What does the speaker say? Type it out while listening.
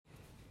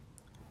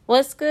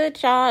What's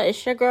good, y'all?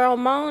 It's your girl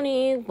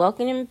Moni.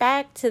 Welcome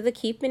back to the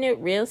Keeping It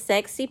Real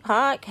Sexy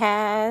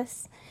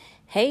podcast.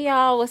 Hey,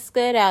 y'all, what's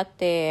good out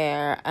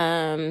there?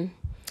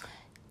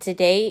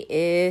 Today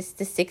is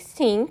the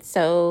 16th,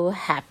 so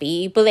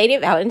happy belated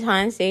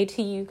Valentine's Day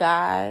to you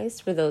guys,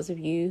 for those of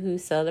you who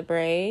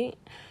celebrate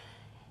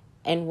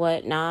and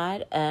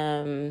whatnot.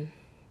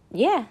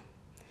 Yeah.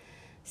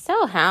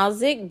 So,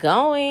 how's it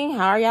going?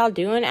 How are y'all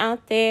doing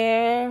out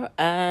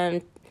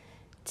there?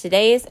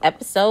 Today is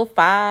episode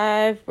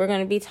 5. We're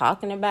going to be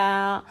talking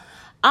about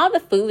all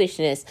the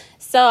foolishness.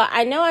 So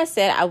I know I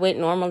said I wouldn't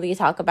normally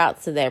talk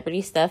about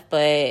celebrity stuff,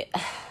 but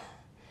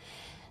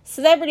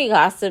celebrity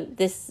gossip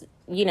this,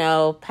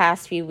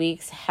 past few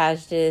weeks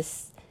has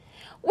just...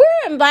 We're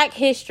in Black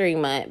History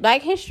Month.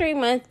 Black History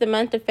Month, the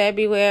month of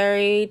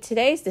February.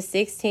 Today's the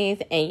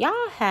 16th, and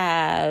y'all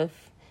have,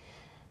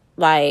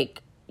 y'all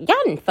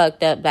done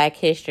fucked up Black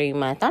History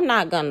Month. I'm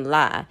not going to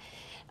lie.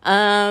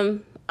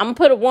 I'm going to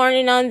put a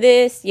warning on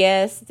this.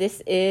 Yes,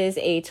 this is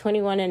a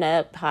 21 and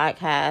up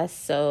podcast,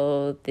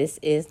 so this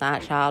is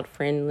not child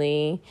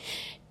friendly.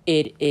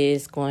 It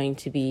is going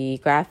to be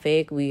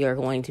graphic. We are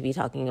going to be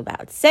talking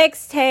about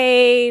sex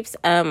tapes.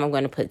 I'm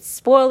going to put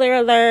spoiler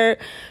alert.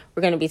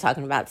 We're going to be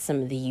talking about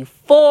some of the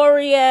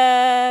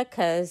Euphoria,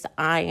 because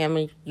I am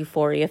a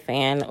Euphoria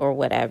fan or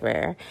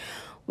whatever.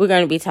 We're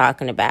going to be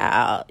talking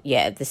about,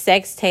 the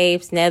sex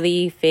tapes,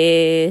 Nelly,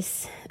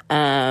 Fizz,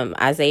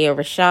 Isaiah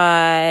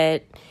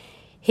Rashad,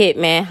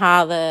 Hitman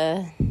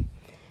Holla,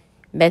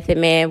 Method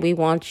Man. We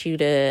want you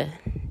to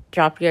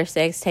drop your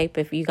sex tape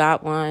if you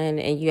got one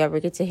and you ever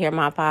get to hear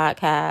my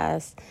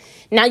podcast.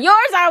 Now, yours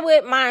I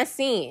wouldn't mind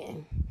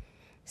seeing.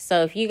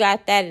 So if you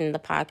got that in the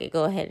pocket,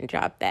 go ahead and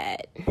drop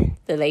that.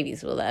 The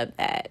ladies will love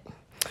that.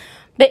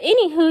 But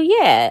anywho,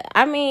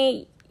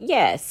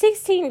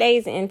 16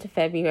 days into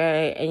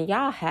February, and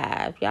y'all,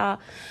 and I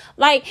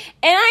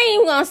ain't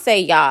even gonna say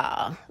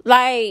y'all,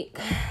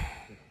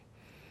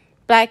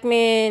 black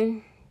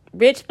men,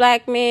 rich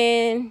black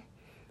men,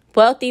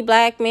 wealthy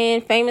black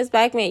men, famous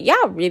black men,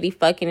 y'all really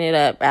fucking it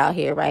up out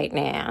here right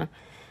now.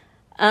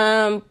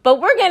 But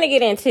we're going to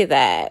get into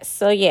that.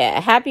 So,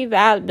 happy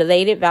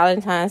belated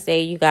Valentine's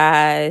Day, you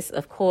guys.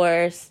 Of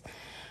course,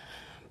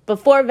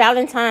 before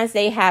Valentine's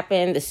Day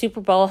happened, the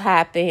Super Bowl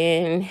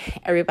happened.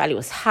 Everybody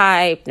was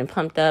hyped and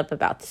pumped up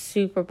about the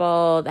Super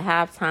Bowl, the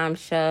halftime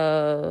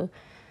show,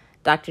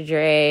 Dr.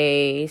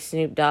 Dre,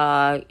 Snoop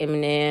Dogg,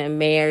 Eminem,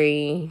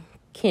 Mary,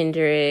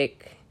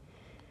 Kendrick.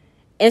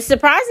 And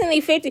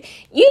surprisingly, 50...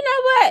 You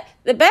know what?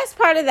 The best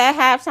part of that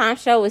halftime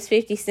show was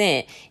 50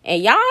 Cent.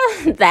 And y'all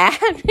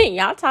laughing.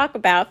 Y'all talk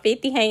about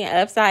 50 hanging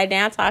upside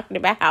down, talking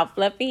about how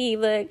fluffy he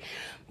looked.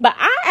 But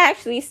I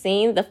actually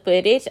seen the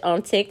footage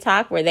on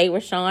TikTok where they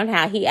were showing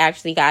how he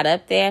actually got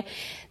up there.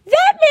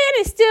 That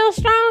man is still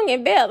strong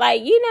and built. I'm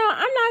not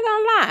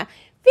going to lie.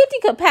 50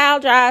 could pile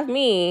drive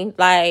me.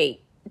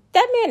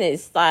 That man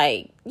is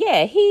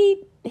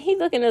he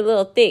looking a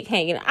little thick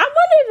hanging. I wonder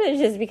if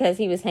it's just because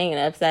he was hanging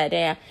upside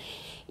down.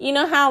 You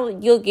know how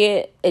you'll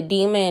get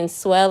edema and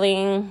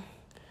swelling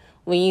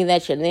when you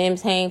let your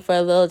limbs hang for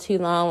a little too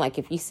long? Like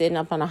if you're sitting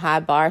up on a high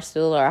bar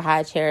stool or a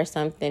high chair or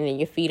something and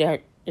your feet are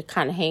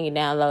kind of hanging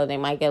down low, they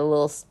might be a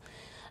little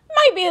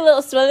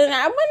swelling.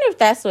 I wonder if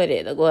that's what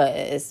it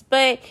was.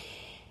 But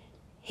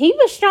he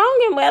was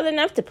strong and well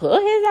enough to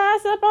pull his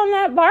ass up on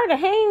that bar to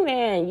hang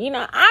there. And,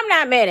 I'm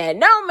not mad at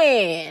no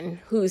man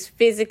who's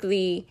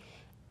physically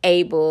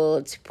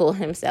able to pull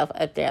himself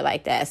up there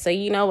like that. So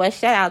you know what?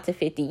 Shout out to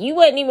 50. You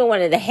wasn't even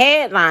one of the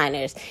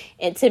headliners.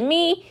 And to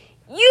me,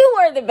 you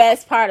were the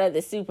best part of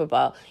the Super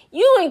Bowl.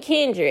 You and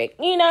Kendrick,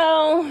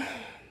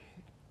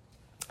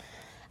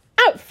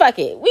 fuck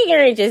it. We're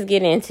going to just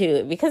get into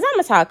it because I'm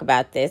going to talk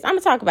about this. I'm going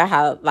to talk about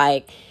how,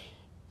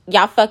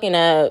 y'all fucking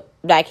up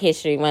Black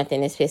History Month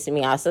and it's pissing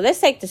me off. So let's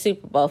take the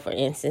Super Bowl, for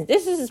instance.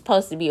 This is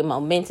supposed to be a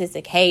momentous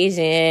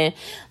occasion.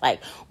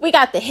 We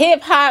got the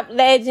hip-hop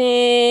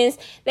legends.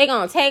 They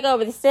gonna take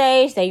over the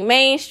stage. They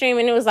mainstream.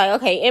 And it was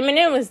okay,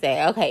 Eminem was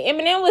there. Okay,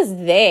 Eminem was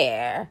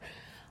there.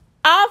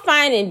 All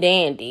fine and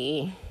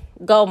dandy.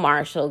 Go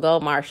Marshall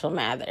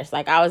Mathers.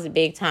 I was a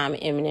big-time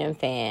Eminem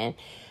fan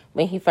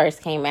when he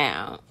first came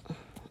out.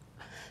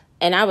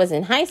 And I was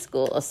in high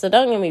school, so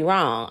don't get me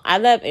wrong. I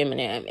love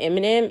Eminem.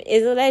 Eminem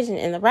is a legend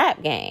in the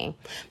rap game.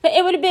 But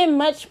it would have been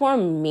much more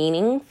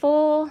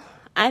meaningful,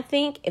 I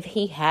think, if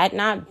he had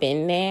not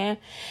been there.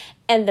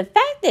 And the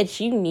fact that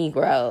you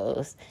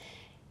Negroes,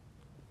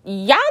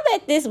 y'all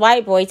let this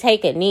white boy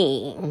take a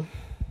knee.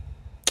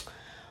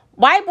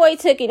 White boy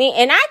took a knee.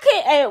 And I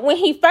could, when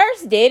he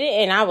first did it,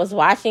 and I was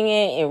watching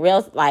it in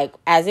real,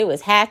 as it was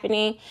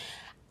happening,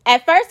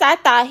 at first, I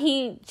thought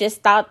he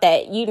just thought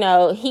that,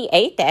 he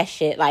ate that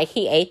shit.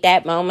 He ate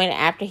that moment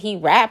after he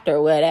rapped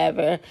or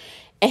whatever.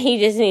 And he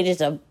just needed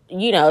to,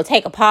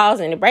 take a pause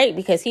and a break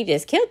because he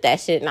just killed that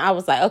shit. And I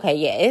was like,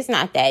 okay, it's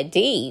not that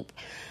deep.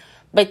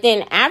 But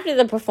then after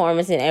the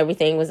performance and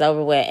everything was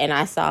over with, and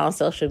I saw on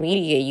social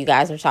media, you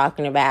guys were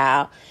talking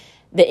about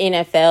the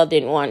NFL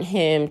didn't want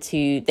him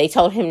to, they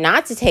told him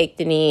not to take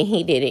the knee, and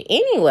he did it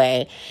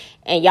anyway.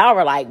 and y'all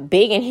were like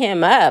bigging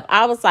him up.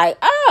 I was like,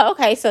 oh,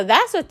 okay, so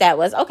that's what that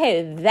was.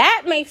 Okay,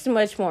 that makes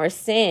much more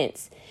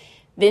sense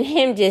than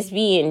him just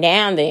being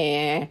down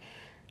there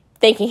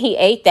thinking he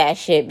ate that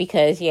shit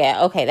because,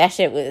 yeah, okay, that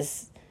shit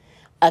was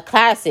a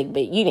classic,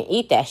 but you didn't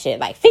eat that shit.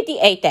 Like, 50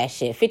 ate that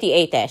shit. 50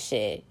 ate that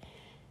shit.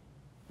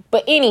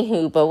 But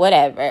anywho, but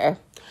whatever.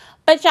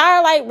 But y'all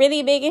are, like,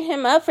 really bigging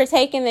him up for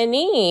taking the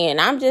knee.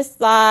 And I'm just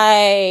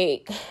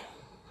like,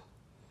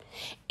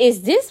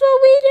 is this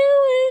what we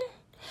doing?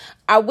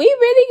 Are we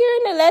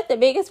really going to let the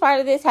biggest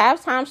part of this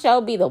halftime show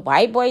be the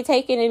white boy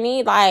taking the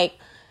knee? Like,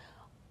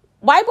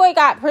 white boy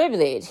got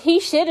privilege. He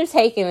should have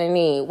taken a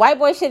knee. White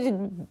boy should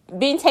have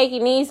been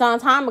taking knees on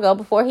time ago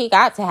before he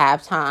got to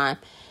halftime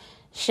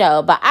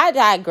show. But I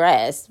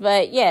digress.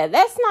 But yeah,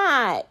 let's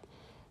not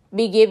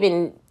be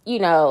giving,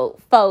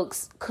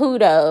 folks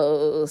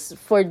kudos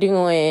for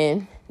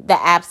doing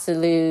the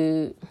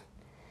absolute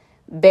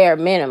bare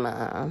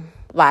minimum.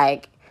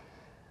 Like,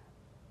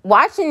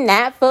 watching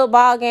that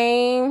football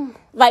game,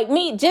 like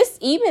me, just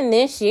even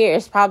this year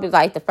is probably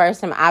like the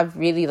first time I've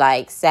really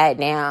like sat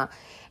down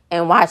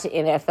and watched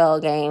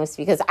NFL games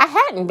because I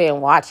hadn't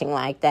been watching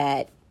like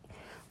that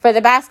for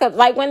the basketball.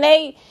 Like when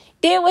they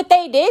did what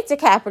they did to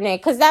Kaepernick,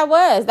 because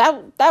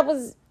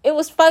it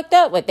was fucked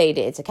up what they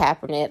did to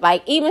Kaepernick.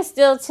 Like even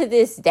still to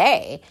this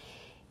day,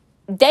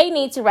 they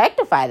need to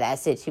rectify that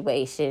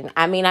situation.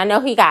 I mean, I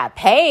know he got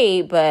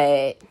paid,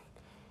 but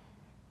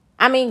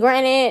I mean,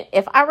 granted,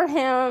 if I were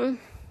him,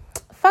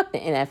 fuck the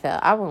NFL.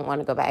 I wouldn't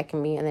want to go back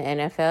and be in the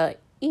NFL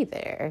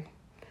either.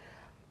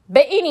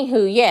 But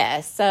anywho,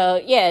 yeah.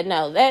 So, yeah,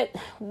 no, that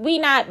we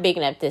not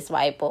bigging up this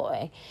white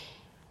boy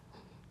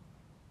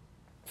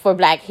for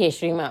Black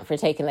History Month for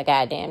taking the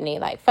goddamn knee.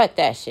 Like, fuck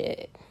that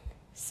shit.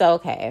 So,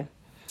 okay.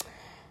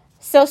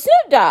 So,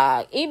 Snoop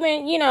Dogg,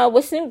 even,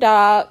 with Snoop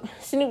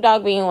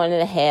Dogg being one of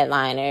the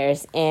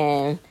headliners,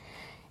 and,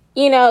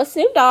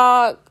 Snoop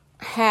Dogg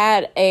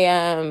had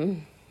a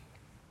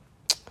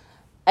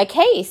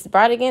case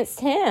brought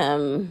against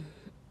him.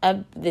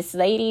 This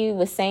lady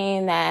was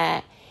saying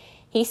that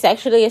he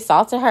sexually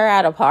assaulted her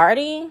at a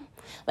party.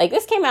 Like,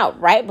 this came out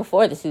right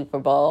before the Super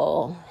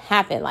Bowl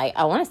happened. Like,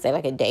 I want to say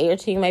like a day or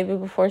two maybe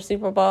before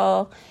Super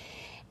Bowl.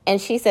 And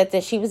she said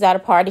that she was at a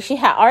party. She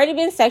had already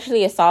been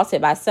sexually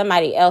assaulted by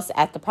somebody else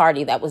at the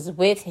party that was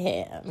with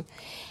him.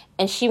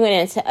 And she went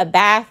into a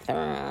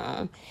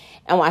bathroom.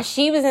 And while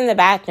she was in the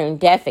bathroom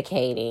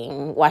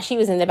defecating, while she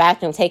was in the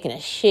bathroom taking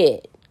a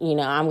shit,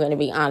 I'm going to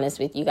be honest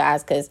with you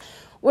guys because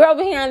we're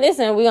over here on this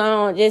and we're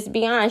going to just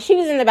be honest. She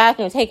was in the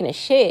bathroom taking a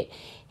shit.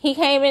 He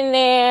came in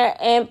there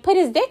and put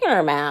his dick in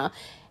her mouth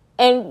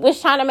and was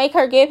trying to make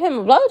her give him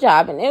a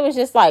blowjob. And it was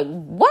just like,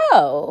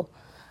 whoa.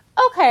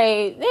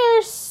 Okay,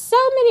 there's so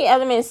many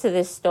elements to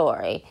this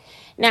story.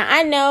 Now,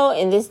 I know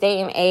in this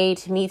day and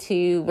age, Me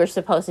Too, we're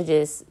supposed to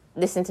just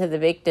listen to the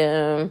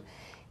victim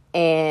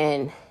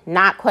and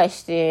not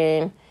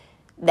question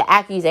the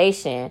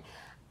accusation.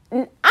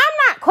 I'm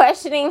not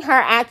questioning her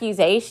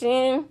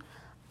accusation.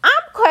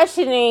 I'm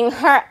questioning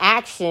her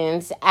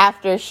actions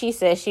after she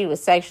said she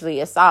was sexually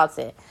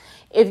assaulted.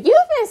 If you've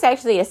been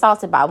sexually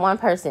assaulted by one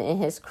person in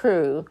his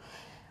crew,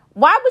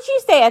 why would you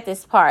stay at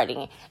this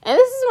party? And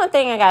this is one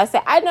thing I gotta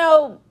say. I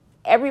know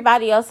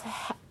everybody else,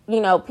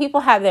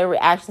 people have their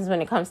reactions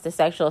when it comes to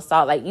sexual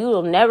assault. Like, you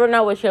will never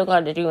know what you're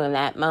going to do in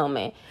that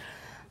moment.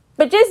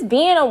 But just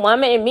being a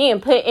woman and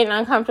being put in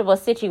uncomfortable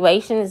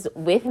situations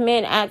with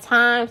men at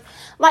times,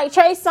 like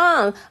Trey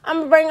Songz, I'm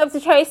going to bring up the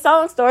Trey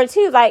Songz story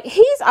too. Like,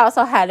 he's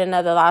also had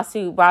another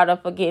lawsuit brought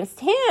up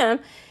against him.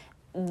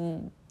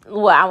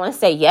 Well, I want to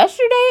say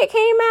yesterday it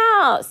came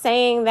out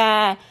saying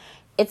that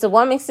it's a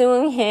woman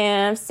suing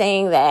him,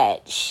 saying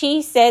that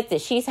she said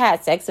that she's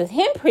had sex with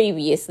him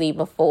previously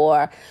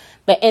before.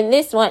 But in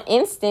this one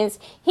instance,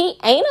 he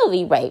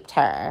anally raped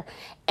her.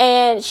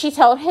 And she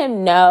told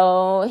him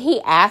no.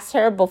 He asked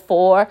her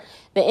before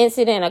the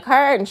incident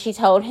occurred, and she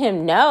told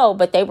him no,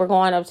 but they were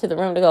going up to the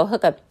room to go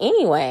hook up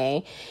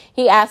anyway.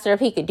 He asked her if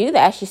he could do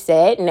that. She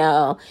said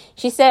no.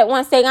 She said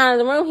once they got in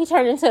the room, he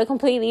turned into a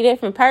completely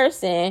different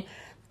person,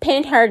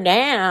 pinned her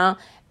down,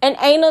 and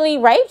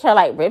anally raped her,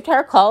 like ripped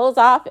her clothes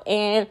off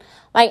and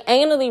like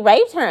anally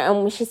raped her.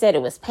 And when she said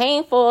it was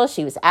painful,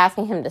 she was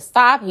asking him to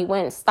stop. He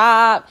wouldn't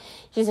stop.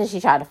 She said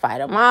she tried to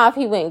fight him off.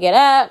 He wouldn't get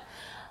up.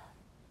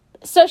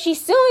 So she's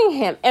suing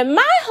him. And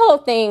my whole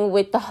thing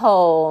with the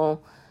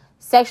whole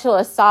sexual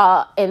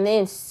assault and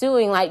then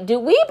suing, like, do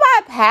we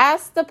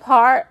bypass the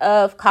part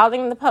of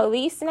calling the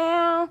police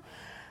now?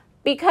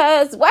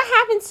 Because what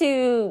happened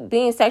to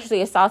being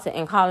sexually assaulted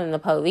and calling the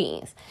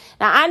police?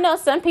 Now, I know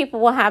some people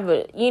will have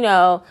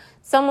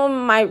someone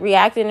might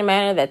react in a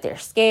manner that they're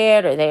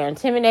scared or they're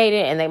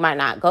intimidated and they might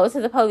not go to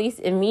the police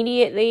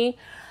immediately.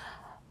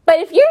 But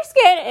if you're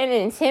scared and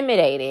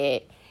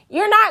intimidated,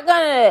 you're not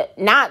going to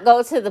not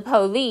go to the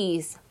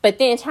police, but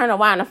then turn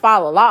around and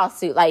file a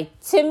lawsuit. Like,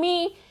 to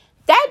me,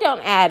 that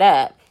don't add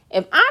up.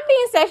 If I'm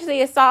being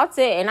sexually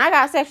assaulted and I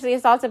got sexually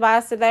assaulted by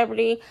a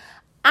celebrity,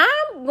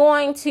 I'm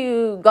going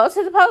to go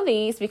to the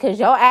police because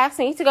your ass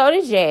needs to go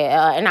to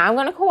jail, and I'm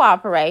going to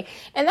cooperate.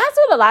 And that's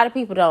what a lot of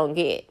people don't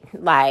get.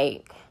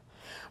 Like,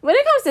 when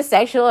it comes to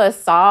sexual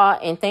assault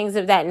and things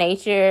of that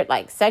nature,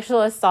 like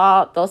sexual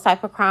assault, those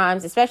type of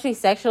crimes, especially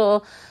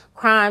sexual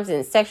crimes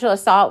and sexual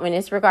assault when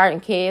it's regarding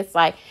kids,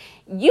 like,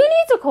 you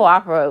need to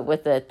cooperate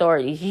with the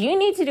authorities. You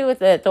need to do what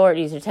the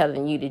authorities are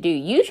telling you to do.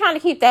 You trying to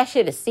keep that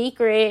shit a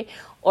secret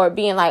or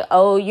being like,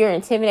 oh, you're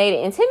intimidated.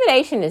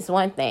 Intimidation is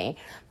one thing.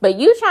 But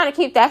you trying to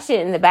keep that shit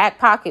in the back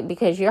pocket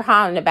because you're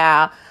hollering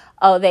about,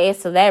 oh, they a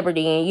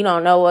celebrity and you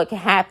don't know what can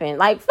happen.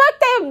 Like, fuck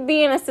that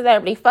being a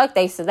celebrity. Fuck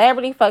they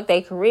celebrity. Fuck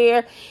they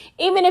career.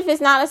 Even if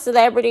it's not a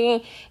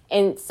celebrity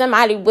and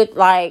somebody with,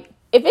 like,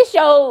 if it's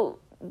your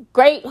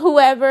great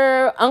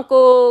whoever,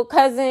 uncle,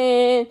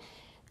 cousin,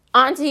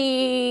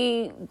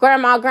 auntie,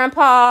 grandma,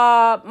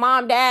 grandpa,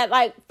 mom, dad,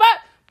 like,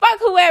 fuck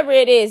whoever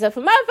it is. If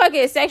a motherfucker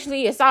is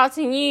sexually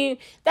assaulting you,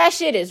 that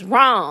shit is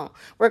wrong.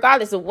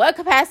 Regardless of what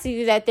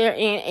capacity that they're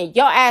in, and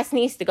your ass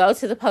needs to go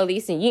to the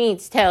police and you need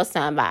to tell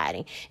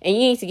somebody. And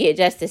you need to get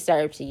justice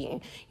served to you.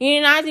 You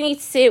do not need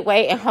to sit,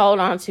 wait, and hold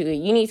on to it.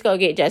 You need to go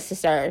get justice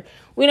served.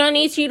 We don't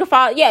need you to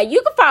file. Yeah,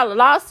 you can file a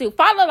lawsuit.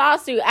 File a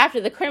lawsuit after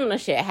the criminal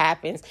shit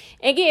happens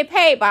and get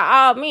paid by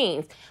all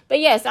means. But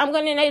yes, I'm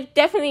going to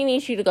definitely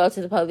need you to go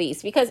to the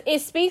police because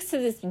it speaks to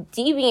this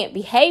deviant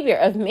behavior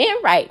of men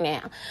right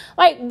now.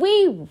 Like,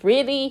 we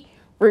really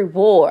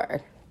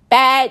reward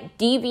bad,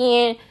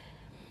 deviant,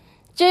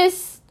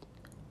 just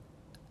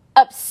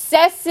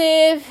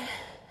obsessive,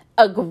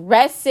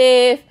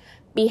 aggressive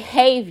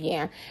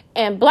behavior.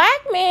 And black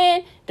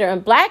men during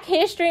Black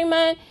History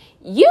Month,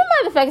 you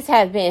motherfuckers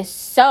have been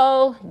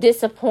so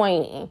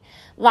disappointing.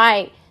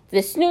 Like,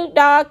 the Snoop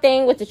Dogg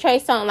thing with the Trey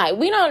Songz, like,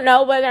 we don't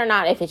know whether or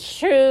not if it's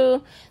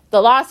true. The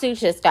lawsuit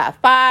just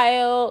got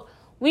filed.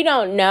 We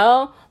don't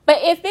know. But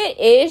if it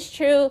is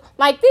true,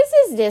 like, this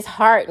is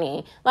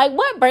disheartening. Like,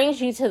 what brings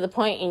you to the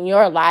point in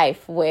your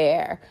life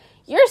where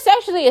you're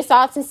sexually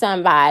assaulting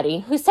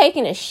somebody who's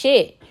taking a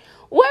shit?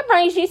 What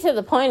brings you to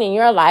the point in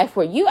your life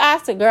where you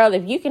ask a girl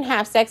if you can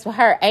have sex with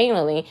her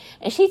anally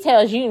and she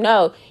tells you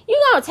no, you're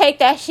going to take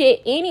that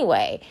shit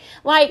anyway?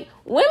 Like,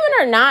 women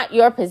are not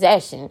your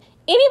possession.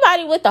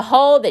 Anybody with a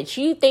hole that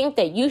you think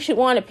that you should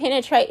want to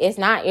penetrate is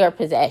not your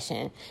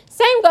possession.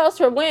 Same goes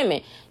for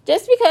women.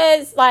 Just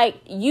because, like,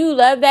 you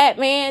love that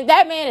man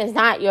is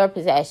not your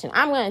possession.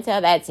 I'm going to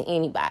tell that to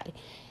anybody.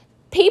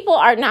 People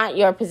are not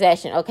your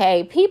possession,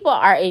 okay? People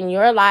are in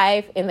your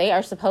life and they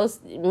are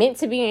meant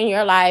to be in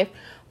your life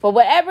for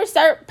whatever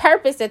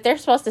purpose that they're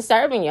supposed to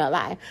serve in your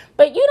life.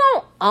 But you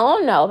don't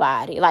own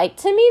nobody. Like,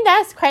 to me,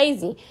 that's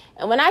crazy.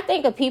 And when I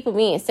think of people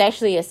being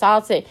sexually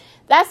assaulted,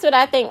 that's what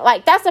I think.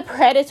 Like, that's a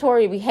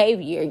predatory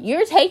behavior.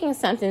 You're taking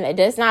something that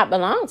does not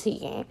belong to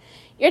you.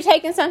 You're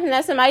taking something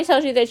that somebody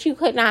told you that you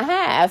could not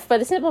have for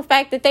the simple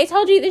fact that they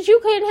told you that you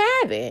couldn't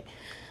have it.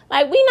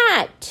 Like, we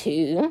not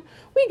two.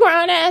 We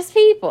grown-ass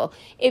people.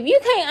 If you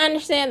can't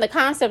understand the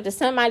concept of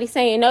somebody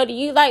saying no to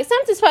you, like,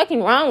 something's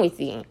fucking wrong with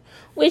you.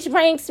 Which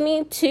brings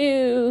me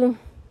to,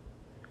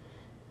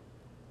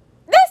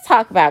 let's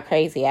talk about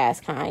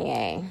crazy-ass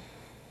Kanye.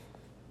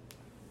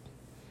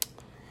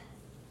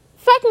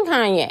 Fucking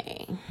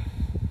Kanye.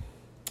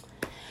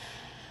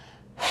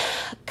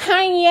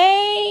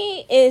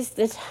 Kanye is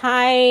the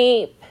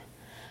type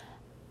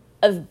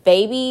of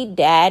baby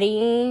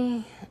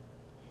daddy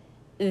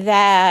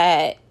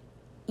that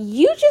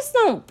you just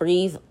don't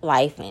breathe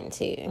life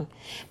into.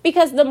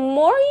 Because the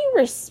more you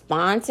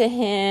respond to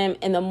him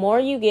and the more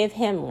you give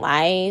him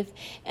life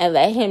and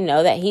let him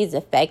know that he's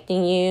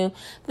affecting you,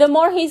 the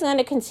more he's going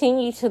to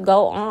continue to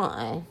go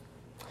on.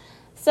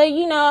 So,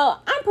 you know,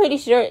 I'm pretty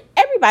sure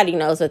everybody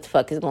knows what the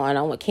fuck is going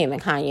on with Kim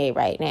and Kanye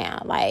right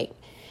now. Like,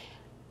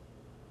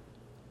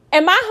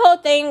 and my whole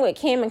thing with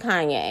Kim and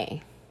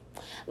Kanye,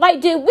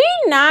 like, did we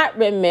not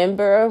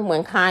remember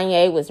when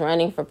Kanye was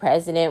running for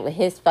president with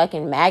his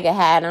fucking MAGA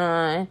hat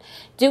on?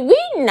 Did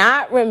we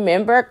not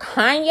remember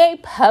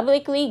Kanye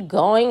publicly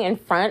going in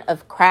front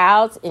of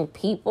crowds and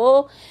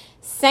people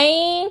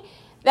saying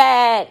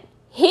that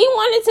he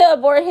wanted to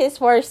abort his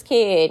first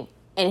kid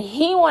and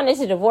he wanted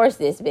to divorce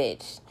this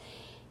bitch?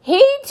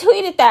 He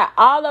tweeted that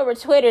all over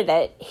Twitter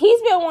that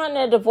he's been wanting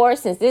a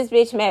divorce since this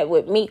bitch met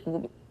with Meek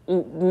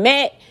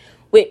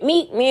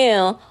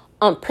Mill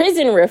on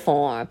prison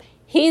reform.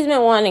 He's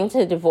been wanting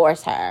to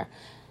divorce her.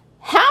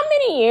 How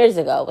many years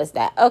ago was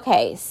that?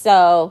 Okay,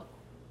 so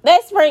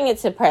let's bring it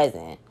to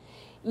present.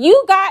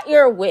 You got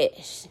your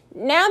wish.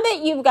 Now that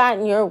you've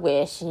gotten your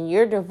wish and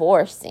you're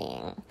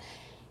divorcing,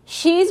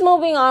 she's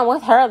moving on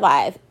with her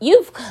life.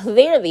 You've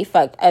clearly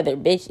fucked other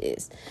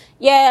bitches.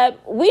 Yeah,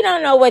 we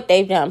don't know what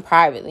they've done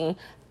privately,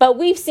 but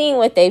we've seen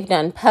what they've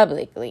done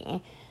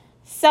publicly.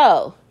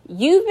 So,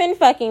 you've been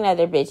fucking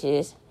other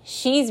bitches.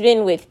 She's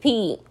been with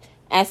Pete,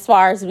 as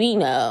far as we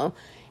know.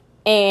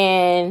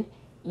 And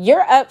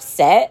you're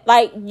upset.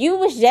 Like, you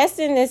was just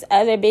in this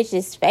other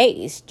bitch's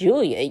face,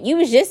 Julia. You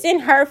was just in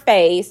her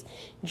face,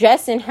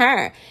 dressing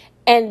her.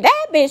 And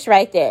that bitch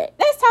right there,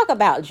 let's talk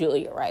about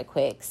Julia right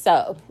quick.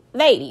 So,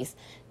 ladies,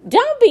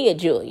 don't be a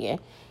Julia.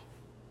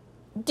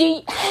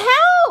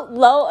 how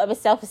low of a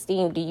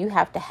self-esteem do you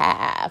have to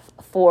have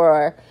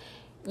for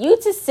you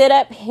to sit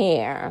up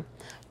here,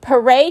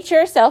 parade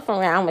yourself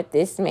around with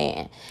this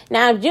man?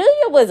 Now, if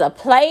Julia was a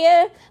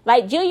player,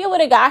 like, Julia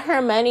would have got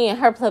her money and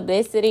her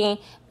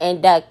publicity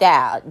and ducked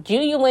out.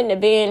 Julia wouldn't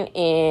have been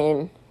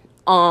in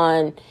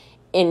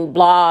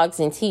blogs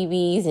and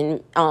TVs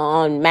and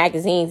on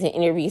magazines and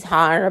interviews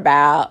hollering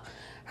about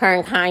her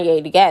and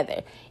Kanye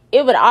together.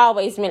 It would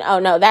always been, oh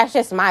no, that's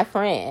just my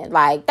friend.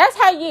 Like, that's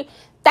how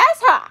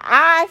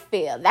I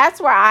feel.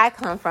 That's where I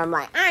come from.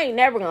 Like, I ain't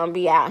never gonna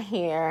be out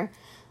here.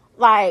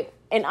 Like,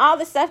 and all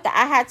the stuff that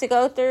I had to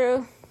go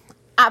through,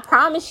 I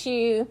promise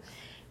you,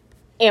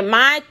 in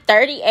my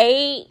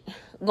 38,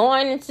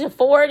 going into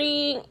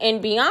 40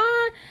 and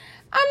beyond,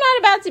 I'm not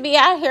about to be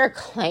out here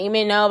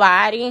claiming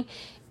nobody,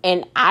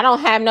 and I don't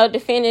have no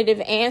definitive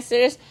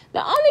answers.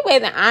 The only way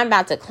that I'm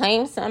about to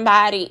claim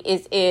somebody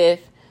is if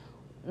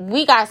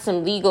we got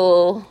some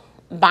legal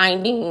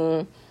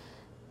binding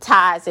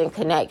ties and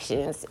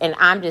connections, and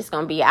I'm just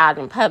going to be out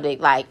in public.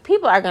 Like,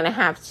 people are going to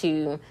have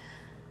to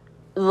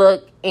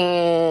look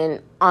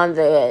on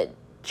the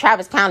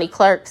Travis County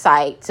clerk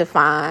site to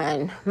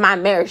find my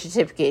marriage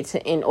certificate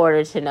in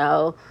order to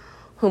know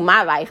who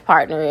my life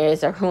partner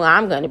is, or who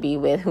I'm going to be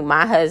with, who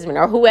my husband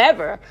or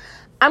whoever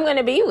I'm going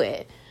to be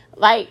with.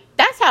 Like,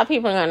 that's how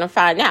people are going to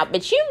find out.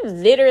 But you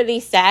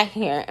literally sat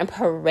here and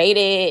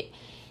paraded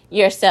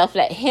yourself,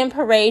 let him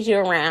parade you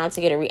around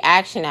to get a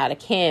reaction out of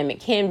Kim, and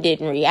Kim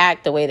didn't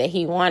react the way that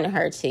he wanted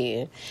her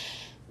to.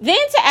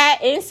 Then, to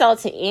add insult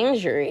to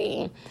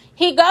injury,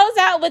 he goes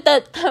out with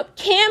a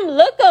Kim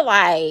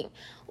lookalike,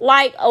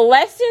 like,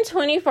 less than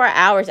 24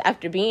 hours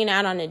after being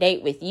out on a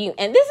date with you.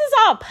 And this is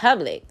all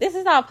public.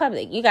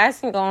 You guys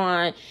can go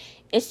on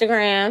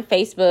Instagram,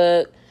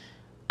 Facebook,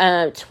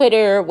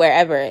 Twitter,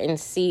 wherever, and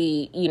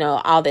see,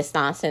 all this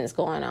nonsense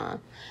going on.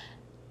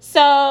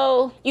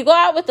 So you go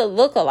out with a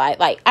lookalike.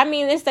 Like, I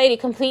mean, this lady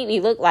completely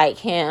looked like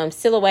him,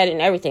 silhouette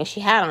and everything. She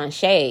had on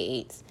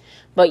shades.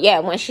 But yeah,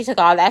 when she took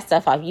all that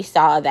stuff off, you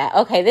saw that,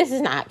 okay, this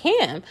is not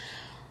Kim.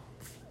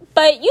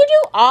 But you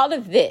do all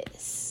of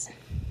this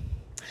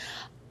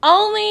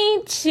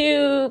only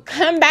to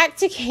come back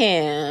to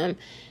Kim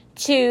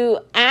to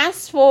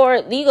ask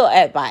for legal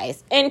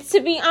advice. And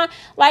to be honest,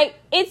 like,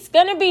 it's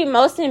going to be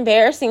most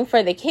embarrassing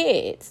for the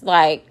kids.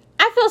 Like,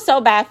 I feel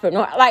so bad for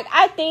North. Like,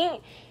 I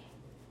think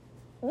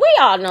we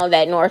all know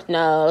that North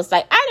knows.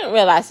 Like, I didn't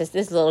realize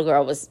this little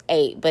girl was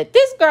 8, but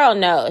this girl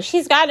knows.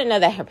 She's got to know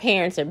that her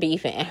parents are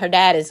beefing and her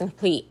dad is a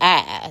complete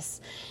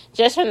ass.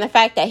 Just from the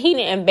fact that he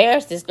didn't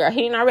embarrass this girl.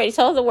 He didn't already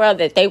told the world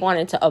that they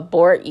wanted to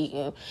abort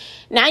you.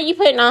 Now you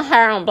putting on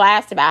her on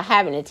blast about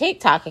having a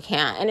TikTok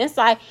account. And it's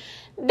like,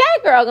 that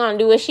girl gonna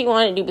do what she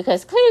want to do,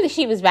 because clearly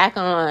she was back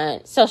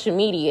on social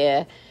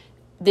media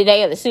the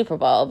day of the Super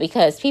Bowl,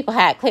 because people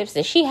had clips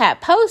that she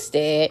had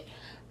posted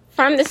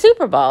from the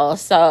Super Bowl.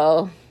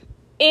 So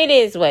it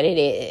is what it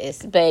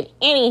is. But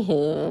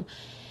anywho,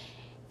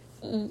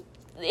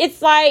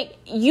 it's like,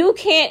 you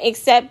can't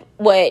accept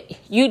what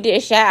you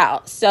dish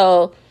out.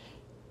 So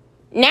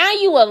now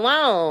you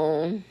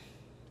alone,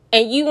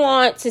 and you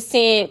want to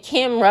send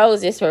Kim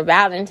roses for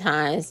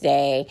Valentine's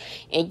Day,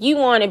 and you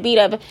want to beat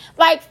up,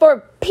 like,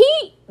 for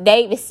Pete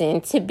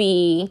Davidson to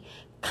be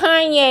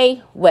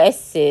Kanye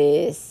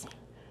West's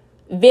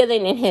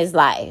villain in his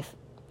life.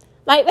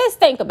 Like, let's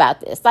think about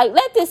this. Like,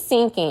 let this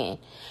sink in.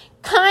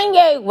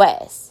 Kanye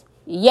West,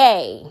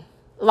 Ye,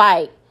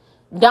 like,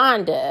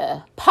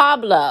 Donda,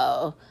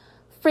 Pablo,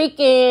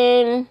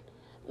 freaking,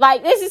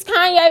 like, this is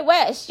Kanye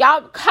West.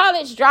 Y'all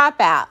college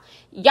dropout.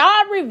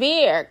 Y'all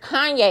revere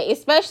Kanye,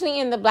 especially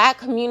in the black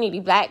community,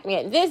 black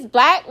men. This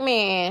black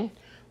man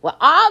with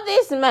all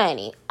this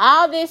money,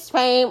 all this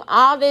fame,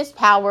 all this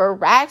power,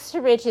 rags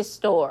to riches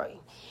story.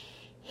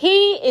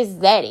 He is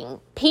letting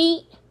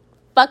Pete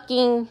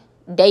fucking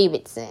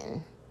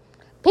Davidson.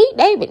 Pete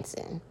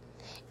Davidson.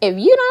 If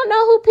you don't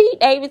know who Pete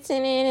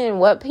Davidson is and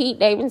what Pete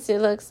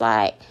Davidson looks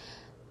like,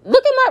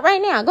 look him up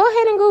right now. Go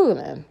ahead and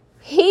Google him.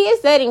 He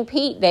is letting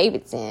Pete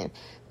Davidson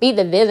be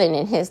the villain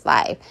in his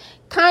life.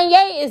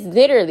 Kanye is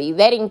literally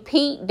letting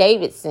Pete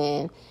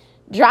Davidson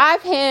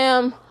drive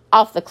him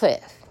off the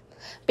cliff.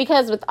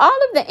 Because with all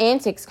of the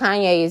antics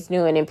Kanye is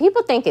doing, and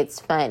people think it's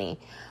funny,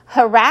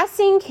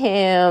 harassing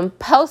him,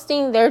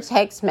 posting their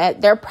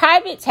their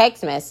private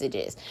text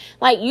messages.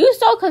 Like, you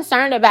so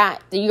concerned about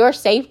your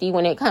safety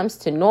when it comes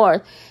to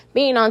North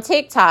being on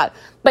TikTok,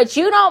 but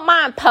you don't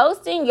mind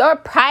posting your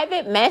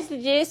private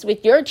messages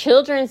with your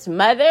children's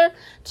mother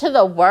to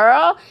the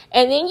world,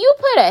 and then you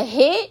put a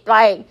hit,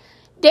 like,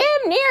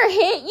 damn near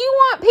hit, you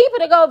want people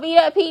to go beat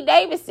up Pete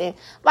Davidson.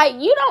 Like,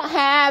 you don't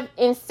have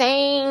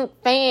insane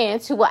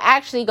fans who will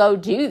actually go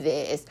do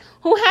this,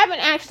 who haven't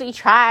actually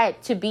tried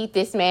to beat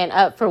this man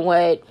up for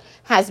what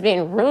has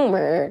been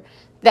rumored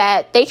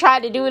that they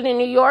tried to do it in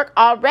New York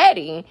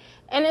already.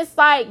 And it's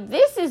like,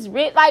 this is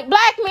like,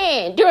 black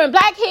men during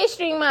Black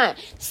History Month,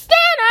 stand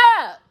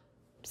up.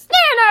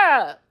 Stand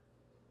up.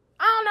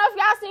 I don't know if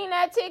y'all seen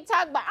that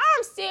TikTok, but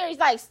I'm serious.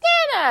 Like,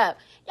 stand up.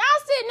 Y'all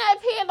sitting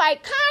up here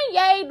like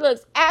Kanye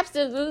looks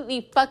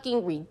absolutely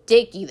fucking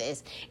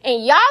ridiculous.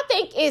 And y'all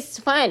think it's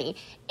funny.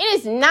 It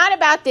is not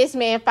about this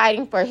man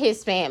fighting for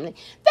his family.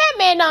 That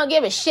man don't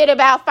give a shit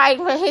about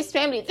fighting for his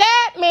family.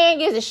 That man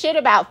gives a shit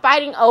about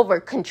fighting over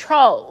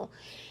control.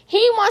 He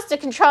wants to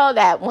control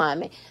that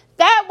woman.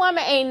 That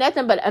woman ain't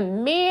nothing but a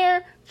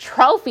mere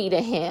trophy to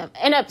him,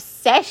 an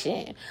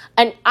obsession,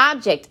 an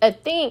object, a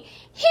thing.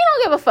 He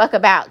don't give a fuck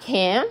about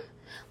Kim.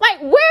 Like,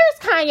 where's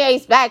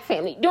Kanye's black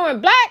family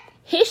during Black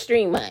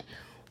History Month?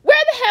 Where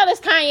the hell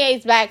is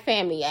Kanye's black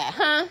family at,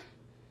 huh?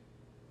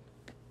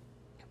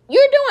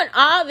 You're doing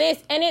all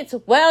this and it's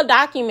well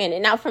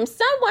documented. Now, from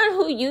someone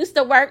who used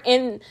to work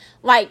in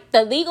like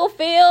the legal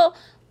field,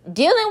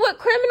 dealing with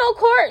criminal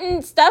court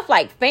and stuff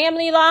like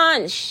family law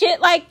and shit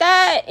like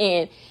that,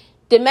 and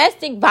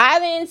domestic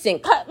violence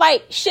and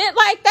like shit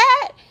like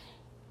that,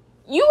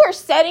 you are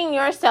setting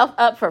yourself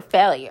up for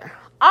failure.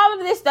 All of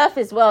this stuff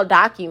is well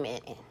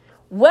documented.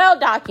 Well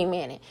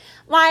documented.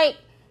 Like,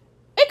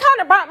 it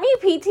kind of brought me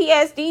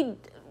PTSD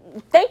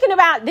thinking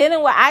about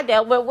dealing with I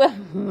dealt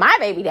with my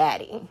baby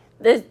daddy.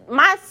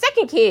 My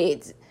second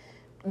kid's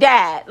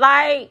dad.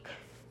 Like,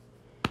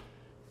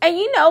 and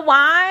you know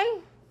why?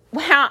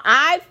 How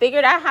I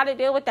figured out how to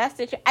deal with that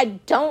situation. I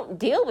don't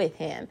deal with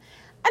him.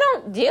 I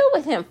don't deal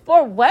with him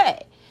for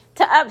what?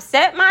 To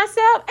upset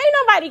myself? Ain't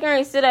nobody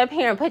going to sit up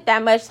here and put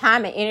that much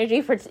time and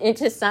energy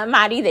into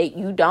somebody that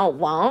you don't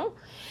want.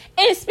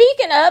 And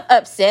speaking of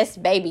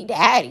obsessed baby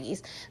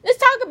daddies, let's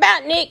talk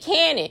about Nick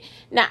Cannon.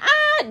 Now,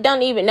 I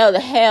don't even know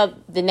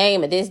the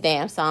name of this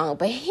damn song,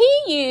 but he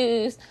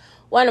used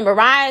one of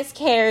Mariah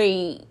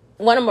Carey's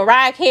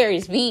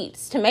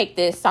beats to make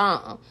this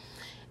song.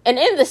 And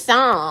in the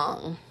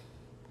song,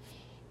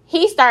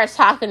 he starts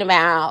talking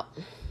about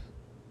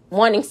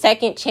wanting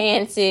second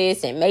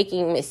chances and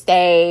making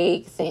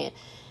mistakes and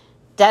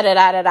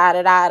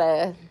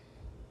da-da-da-da-da-da-da.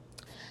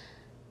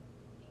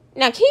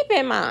 Now, keep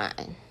in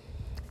mind,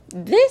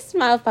 this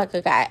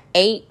motherfucker got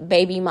 8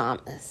 baby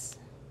mamas.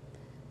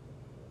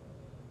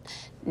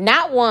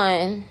 Not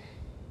 1,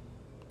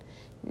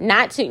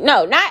 not 2.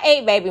 No, not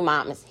 8 baby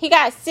mamas. He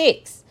got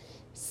 6.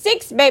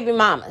 6 baby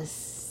mamas.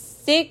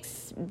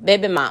 6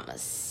 baby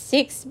mamas.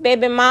 6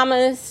 baby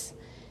mamas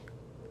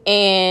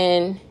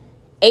and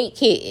 8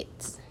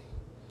 kids.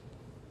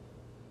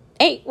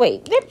 8,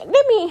 wait,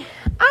 let me,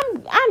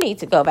 I need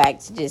to go back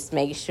to just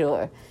make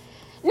sure.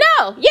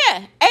 No,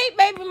 yeah, 8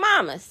 baby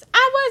mamas.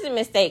 I wasn't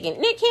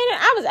mistaken. Nick Cannon,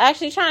 I was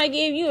actually trying to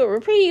give you a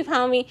reprieve,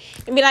 homie,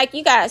 and be like,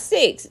 you got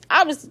 6.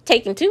 I was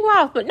taking 2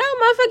 off, but no,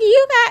 motherfucker,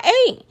 you got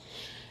 8.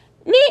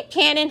 Nick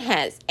Cannon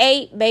has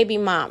 8 baby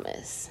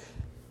mamas.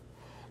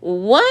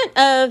 One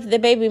of the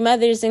baby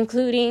mothers,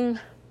 including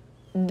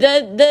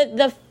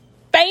the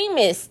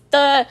famous,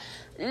 the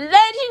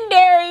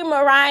legendary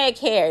Mariah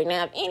Carey.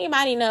 Now, if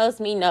anybody knows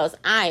me, knows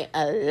I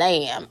am a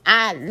lamb.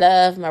 I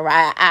love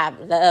Mariah. I've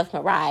loved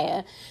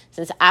Mariah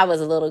since I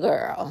was a little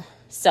girl.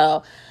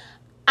 So,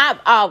 I've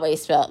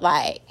always felt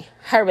like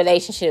her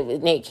relationship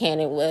with Nick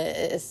Cannon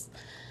was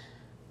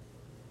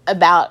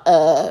about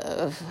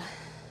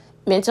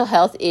mental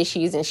health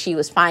issues, and she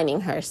was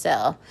finding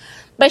herself.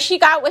 But she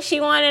got what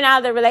she wanted out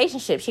of the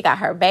relationship. She got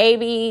her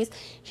babies.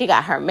 She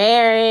got her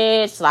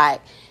marriage. Like,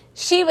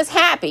 she was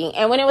happy.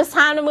 And when it was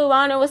time to move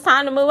on, it was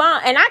time to move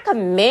on. And I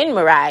commend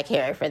Mariah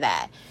Carey for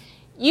that.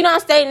 You don't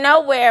stay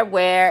nowhere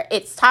where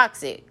it's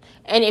toxic.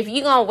 And if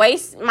you're going to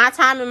waste my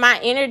time and my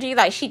energy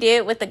like she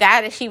did with the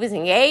guy that she was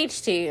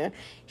engaged to,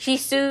 she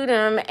sued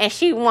him and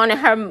she wanted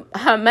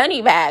her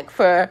money back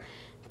for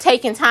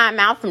taking time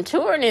out from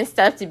touring and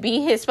stuff to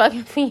be his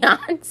fucking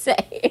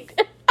fiance.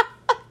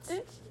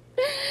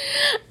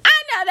 I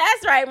know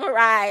that's right,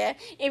 Mariah.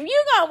 If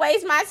you gonna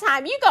waste my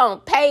time, you gonna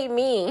pay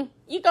me.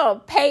 You gonna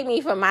pay me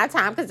for my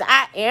time because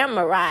I am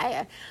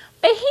Mariah.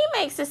 But he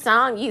makes a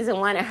song using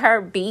one of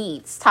her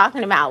beats,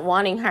 talking about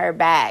wanting her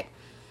back.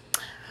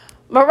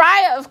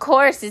 Mariah, of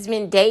course, has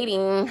been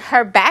dating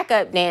her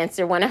backup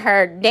dancer, one of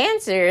her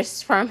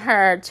dancers from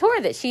her tour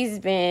that she's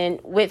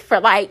been with for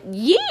like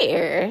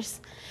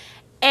years.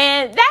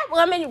 And that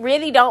woman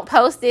really don't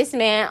post this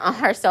man on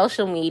her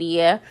social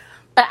media.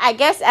 But I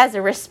guess as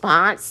a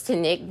response to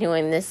Nick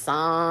doing this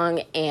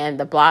song and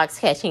the blogs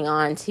catching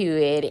on to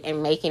it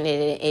and making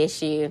it an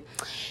issue,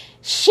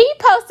 she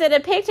posted a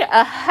picture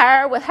of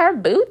her with her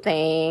boo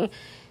thing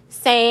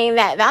saying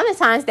that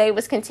Valentine's Day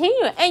was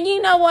continuing. And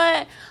you know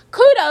what?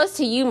 Kudos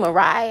to you,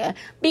 Mariah.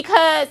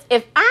 Because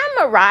if I'm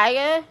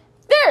Mariah,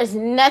 there is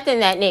nothing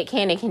that Nick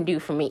Cannon can do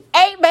for me.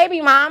 8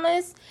 baby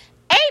mamas.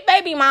 8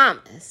 baby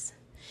mamas.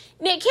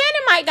 Nick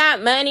Cannon might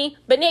got money,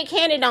 but Nick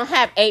Cannon don't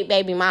have 8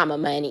 baby mama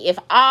money. If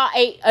all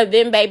 8 of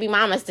them baby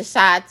mamas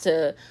decide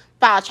to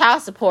file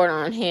child support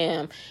on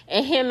him,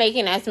 and him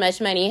making as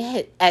much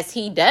money as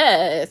he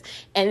does,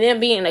 and them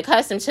being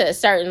accustomed to a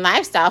certain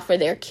lifestyle for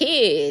their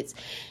kids,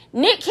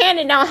 Nick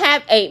Cannon don't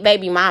have 8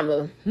 baby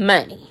mama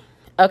money,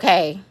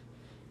 okay?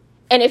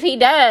 And if he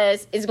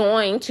does, it's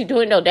going to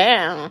dwindle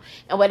down.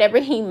 And whatever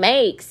he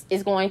makes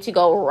is going to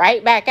go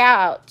right back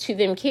out to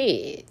them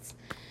kids.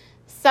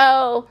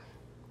 So,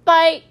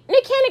 like,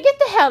 Nick Cannon, get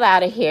the hell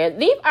out of here.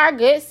 Leave our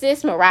good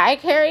sis Mariah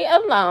Carey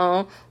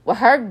alone with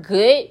her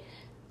good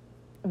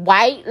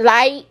white,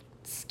 light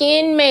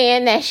skinned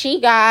man that she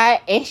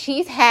got. And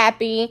she's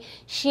happy.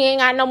 She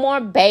ain't got no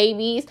more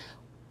babies.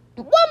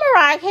 What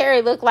Mariah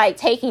Carey look like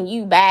taking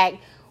you back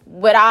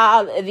with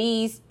all of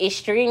these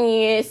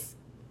extraneous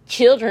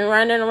children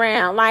running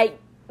around? Like,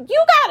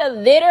 you got a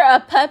litter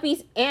of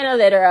puppies and a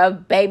litter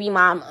of baby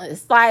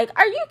mamas. Like,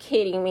 are you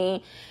kidding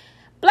me?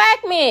 Black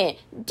men,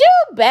 do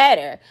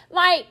better.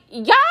 Like,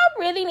 y'all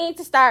really need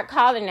to start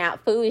calling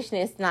out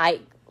foolishness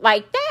like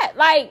that.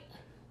 Like,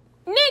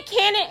 Nick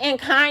Cannon and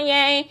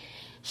Kanye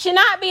should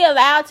not be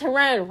allowed to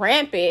run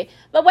rampant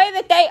the way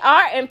that they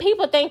are, and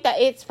people think that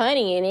it's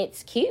funny and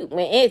it's cute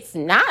when it's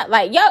not.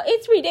 Like, yo,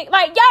 it's ridiculous.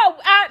 Like, yo,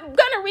 I'm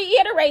gonna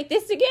reiterate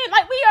this again.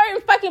 Like, we are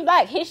in fucking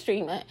Black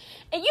History Month,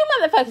 and you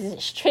motherfuckers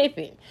is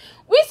tripping.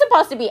 We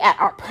supposed to be at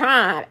our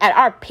prime, at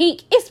our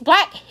peak. It's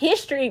Black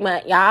History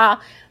Month, y'all.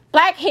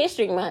 Black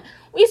History Month.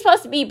 We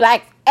supposed to be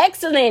Black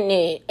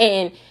excellent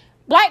and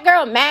Black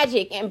girl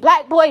magic and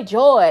Black boy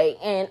joy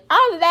and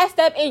all of that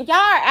stuff, and y'all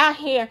are out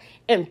here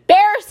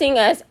embarrassing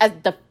us as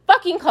the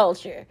fucking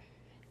culture.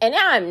 And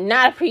I'm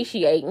not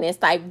appreciating this.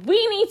 Like,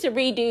 we need to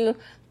redo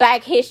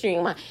Black History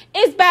Month.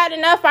 It's bad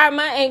enough our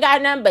month ain't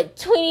got nothing but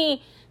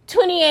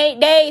 28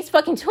 days,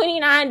 fucking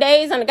 29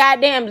 days on the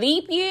goddamn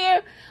leap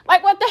year.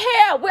 Like, what the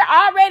hell? We're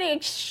already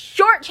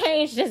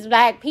shortchanged as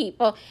Black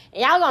people.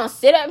 And y'all gonna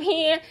sit up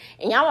here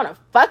and y'all wanna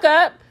fuck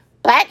up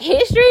Black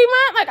History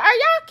Month? Like, are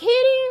y'all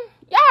kidding?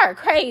 Y'all are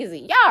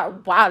crazy. Y'all are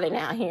wilding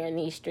out here in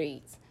these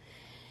streets.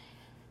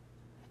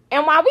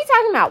 And while we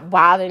talking about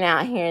wilding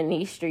out here in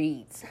these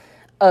streets,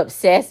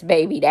 obsessed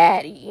baby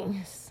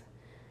daddies,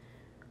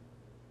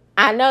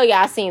 I know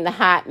y'all seen the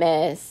hot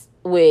mess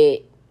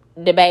with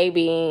the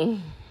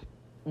baby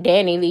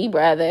Danny Lee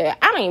brother.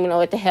 I don't even know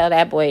what the hell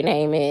that boy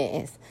name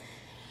is.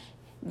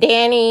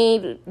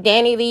 Danny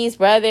Lee's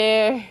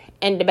brother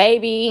and the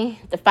baby,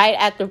 the fight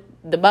at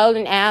the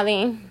bowling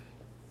alley.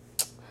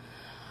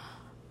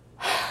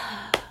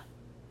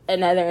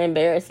 Another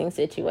embarrassing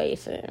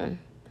situation.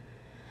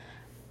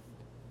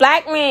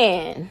 Black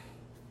man,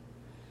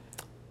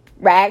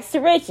 rags to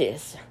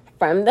riches,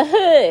 from the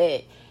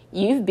hood.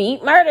 You've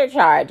beat murder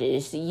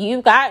charges.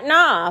 You've gotten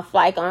off,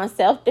 like, on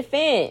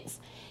self-defense.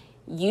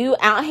 You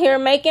out here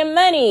making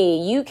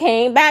money. You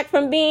came back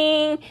from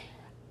being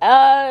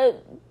the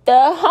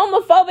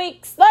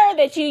homophobic slur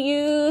that you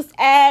used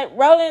at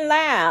Rolling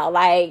Loud.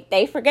 Like,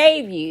 they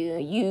forgave you.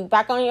 You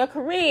back on your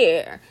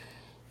career.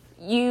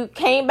 You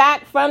came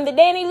back from the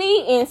Danny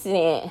Lee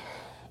incident.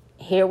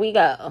 Here we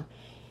go.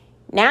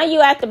 Now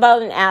you at the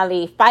bowling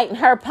alley fighting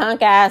her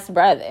punk ass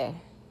brother.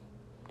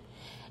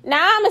 Now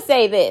I'm going to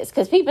say this,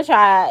 because people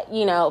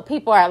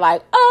people are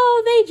like,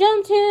 oh, they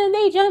jumped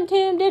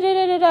him,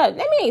 da-da-da-da-da.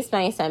 Let me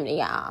explain something to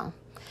y'all.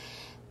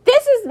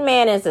 This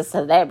man is a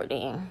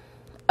celebrity,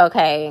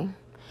 okay?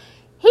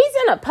 He's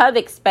in a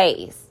public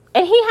space,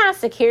 and he has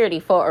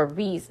security for a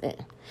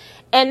reason.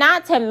 And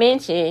not to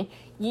mention,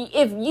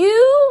 if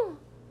you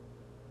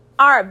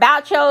are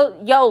about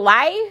your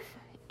life,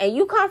 and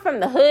you come from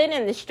the hood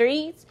and the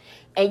streets,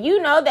 and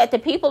you know that the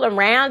people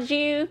around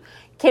you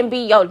can be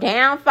your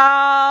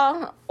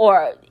downfall,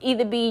 or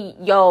either be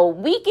your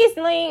weakest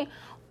link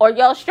or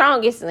your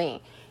strongest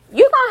link,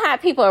 you're going to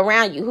have people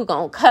around you who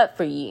going to cut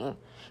for you.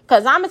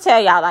 Because I'm going to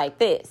tell y'all like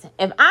this.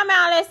 If I'm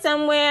out at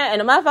somewhere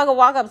and a motherfucker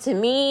walk up to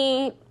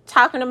me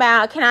talking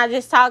about, can I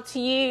just talk to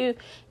you?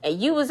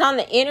 And you was on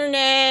the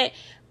internet,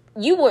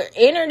 you were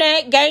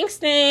internet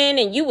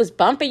gangsting, and you was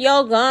bumping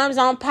your gums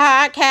on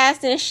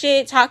podcasts and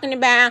shit, talking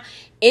about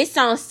it's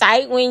on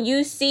site when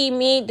you see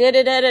me,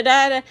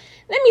 da-da-da-da-da.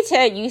 Let me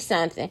tell you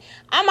something.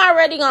 I'm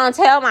already going to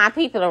tell my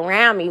people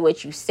around me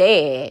what you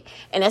said.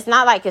 And it's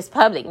not like it's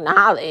public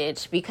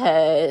knowledge,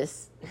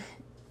 because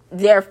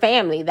their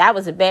family, that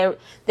was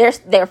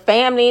their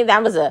family,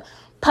 that was a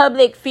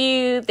public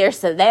feud, they're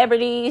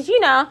celebrities,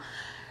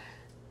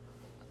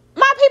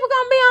 my people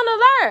gonna be on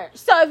alert.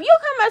 So if you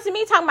come up to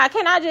me talking about,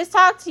 can I just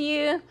talk to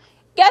you?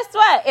 Guess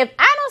what? If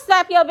I don't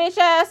slap your bitch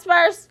ass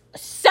first,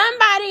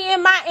 somebody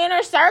in my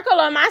inner circle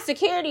or my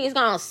security is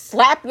gonna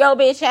slap your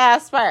bitch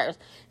ass first.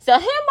 So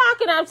him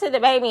walking up to the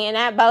baby in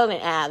that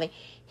bowling alley,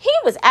 he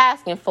was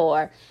asking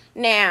for.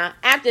 Now,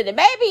 after the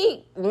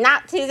baby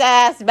knocked his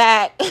ass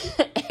back,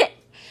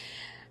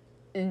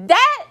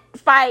 that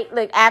fight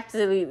looked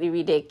absolutely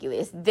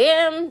ridiculous.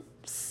 Them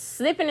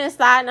slipping and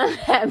sliding on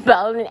that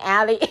bowling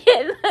alley,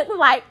 it looked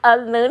like a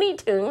Looney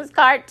Tunes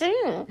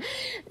cartoon.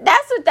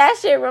 That's what that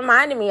shit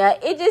reminded me of.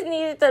 It just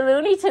needed the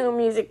Looney Tune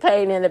music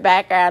playing in the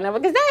background,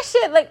 because that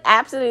shit looked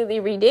absolutely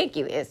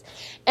ridiculous.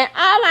 And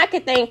all I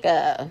could think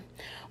of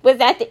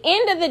was, at the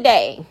end of the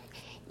day,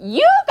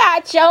 you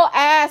got your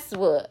ass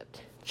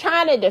whooped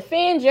trying to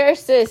defend your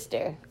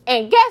sister.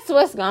 And guess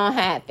what's gonna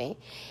happen?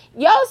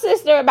 Your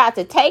sister about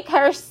to take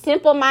her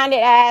simple-minded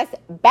ass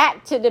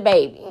back to the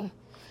baby.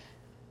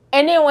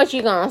 And then what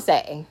you gonna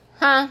say?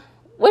 Huh?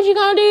 What you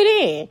gonna do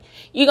then?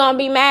 You gonna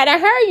be mad at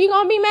her? You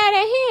gonna be mad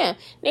at him?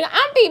 Nigga,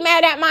 I'm be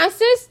mad at my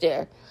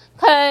sister.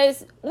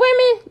 Because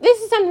women,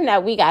 this is something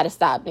that we gotta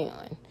stop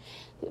doing.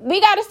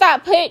 We gotta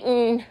stop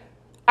putting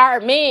our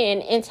men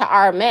into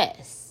our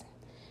mess.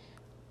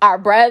 Our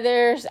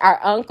brothers, our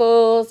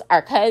uncles,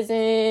 our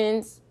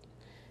cousins,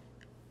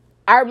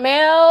 our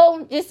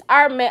male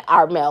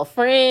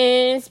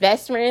friends,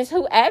 best friends,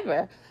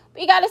 whoever.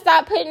 We got to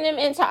stop putting them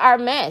into our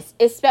mess,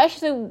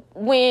 especially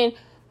when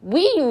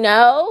we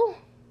know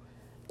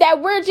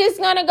that we're just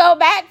going to go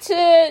back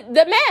to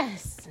the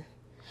mess.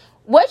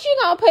 What you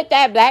going to put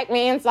that black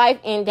man's life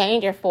in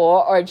danger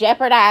for, or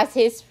jeopardize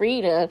his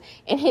freedom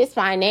and his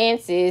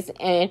finances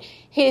and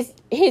his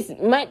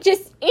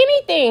just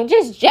anything,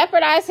 just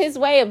jeopardize his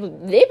way of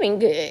living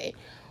good?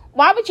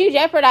 Why would you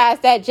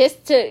jeopardize that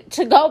just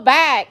to go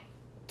back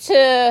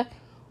to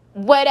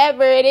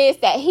whatever it is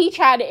that he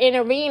tried to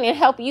intervene and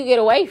help you get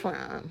away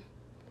from?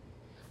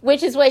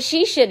 Which is what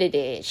she should have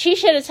did. She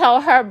should have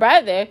told her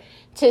brother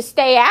to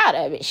stay out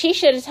of it. She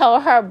should have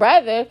told her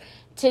brother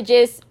to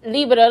just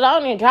leave it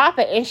alone and drop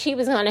it, and she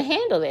was going to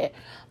handle it.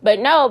 But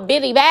no,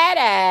 Billy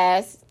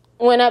Badass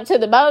went up to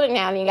the bowling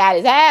alley and got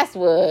his ass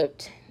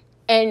whooped.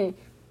 And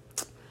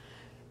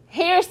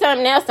here's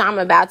something else I'm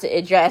about to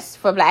address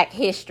for Black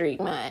History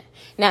Month.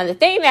 Now, the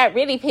thing that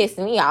really pissed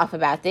me off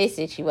about this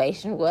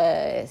situation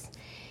was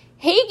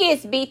he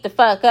gets beat the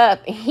fuck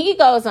up and he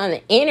goes on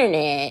the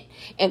internet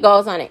and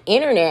goes on an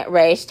internet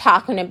race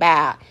talking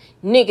about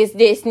niggas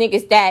this,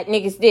 niggas that,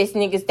 niggas this,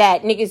 niggas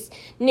that, niggas.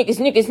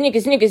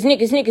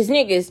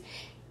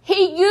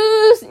 He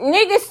used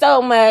niggas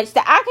so much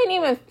that I couldn't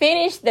even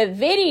finish the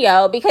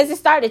video because it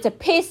started to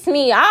piss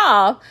me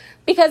off.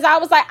 Because I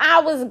was like, I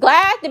was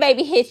glad the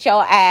baby hit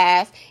your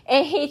ass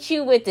and hit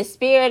you with the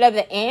spirit of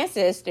the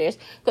ancestors.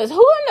 Because who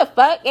in the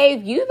fuck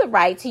gave you the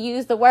right to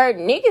use the word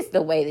niggas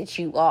the way that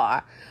you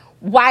are?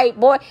 White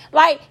boy.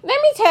 Like,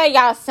 let me tell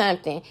y'all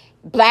something.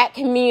 Black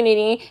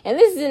community, and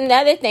this is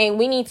another thing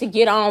we need to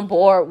get on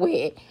board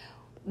with.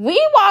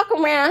 We walk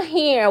around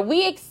here,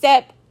 we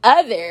accept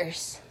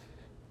others.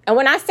 And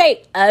when I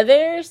say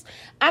others,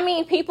 I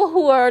mean people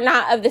who are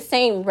not of the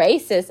same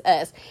race as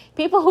us.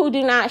 People who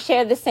do not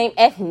share the same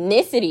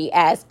ethnicity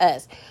as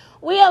us.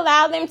 We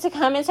allow them to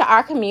come into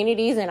our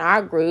communities and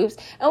our groups,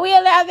 and we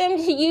allow them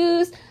to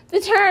use the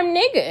term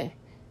nigga. And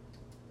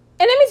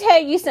let me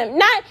tell you something.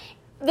 Not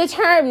the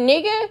term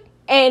nigga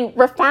and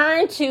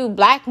referring to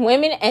black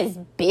women as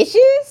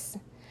bitches?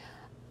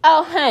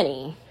 Oh,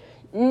 honey.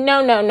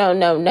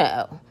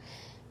 No.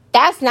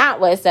 That's not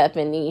what's up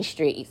in these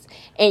streets.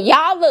 And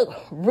y'all look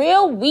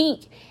real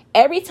weak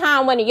every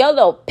time one of your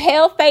little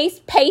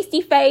pale-faced,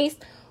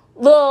 pasty-faced,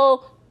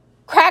 little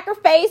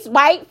cracker-faced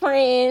white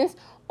friends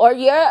or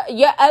your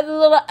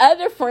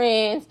other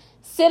friends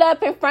sit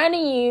up in front of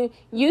you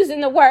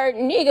using the word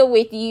nigga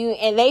with you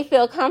and they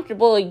feel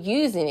comfortable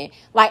using it.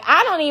 Like,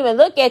 I don't even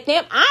look at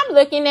them. I'm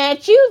looking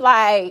at you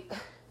like,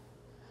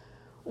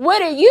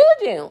 what are you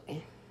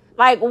doing?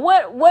 Like,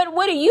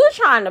 what are you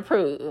trying to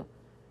prove?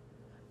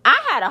 I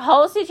had a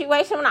whole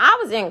situation when I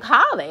was in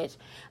college.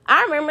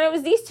 I remember it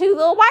was these two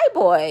little white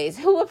boys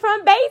who were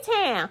from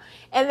Baytown.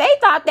 And they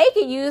thought they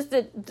could use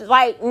the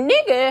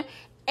nigga,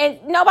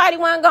 and nobody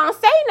wasn't going to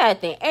say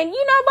nothing. And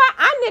you know what?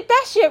 I nipped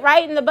that shit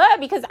right in the bud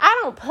because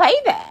I don't play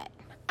that.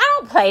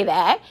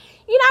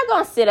 You're not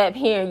going to sit up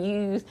here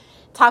and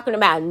talking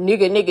about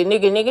nigga. I'm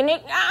going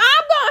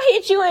to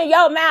hit you in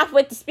your mouth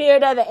with the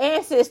spirit of the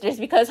ancestors,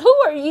 because who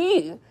are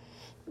you?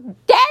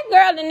 That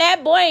girl and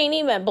that boy ain't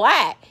even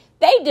black.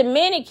 They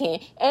Dominican.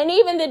 And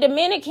even the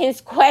Dominicans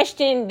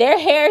question their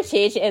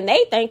heritage and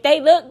they think they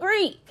look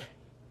Greek.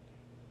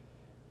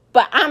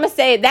 But I'm going to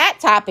say that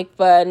topic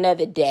for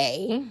another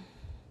day.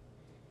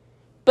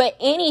 But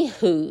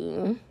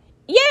anywho,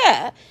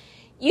 yeah,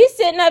 you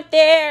sitting up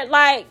there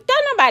like,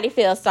 don't nobody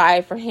feel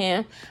sorry for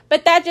him.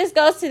 But that just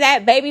goes to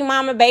that baby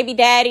mama, baby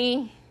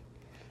daddy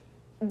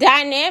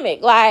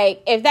dynamic.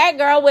 Like, if that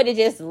girl would have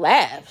just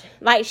left,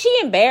 like, she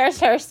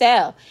embarrassed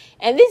herself.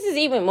 And this is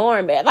even more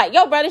embarrassing. Like,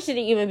 your brother should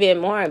have even been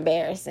more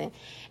embarrassing.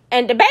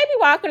 And the baby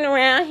walking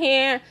around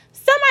here,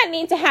 somebody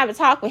needs to have a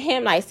talk with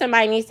him like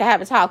somebody needs to have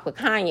a talk with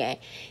Kanye.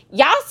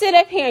 Y'all sit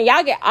up here and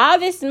y'all get all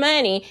this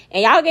money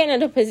and y'all get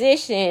in a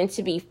position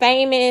to be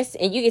famous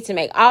and you get to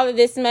make all of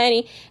this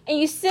money, and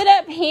you sit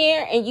up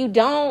here and you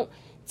don't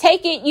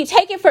take it, you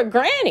take it for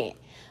granted.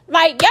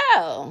 Like,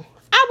 yo,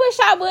 I wish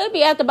I would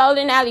be at the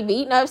bowling alley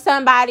beating up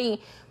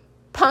somebody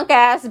punk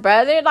ass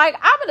brother. Like,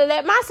 I would have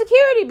let my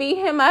security beat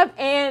him up,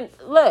 and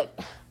look,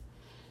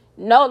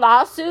 no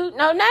lawsuit,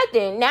 no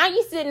nothing. Now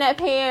you sitting up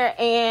here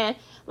in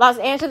Los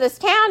Angeles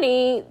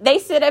County, they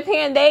sit up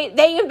here and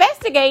they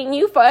investigating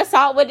you for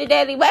assault with a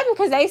deadly weapon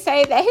because they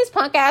say that his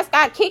punk ass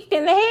got kicked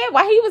in the head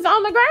while he was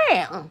on the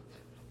ground.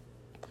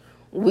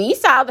 We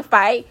saw the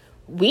fight.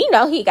 We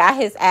know he got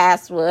his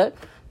ass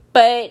whooped,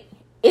 but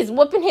is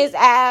whooping his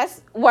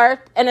ass worth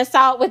an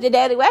assault with a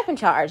deadly weapon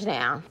charge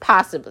now?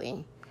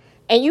 Possibly.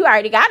 And you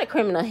already got a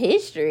criminal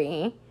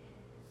history.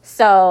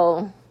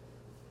 So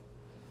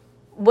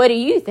what do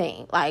you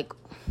think? Like,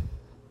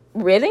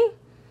 really?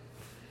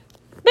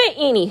 But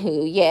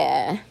anywho,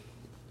 yeah.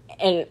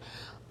 And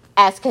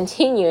as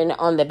continuing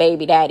on the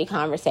baby daddy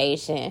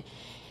conversation,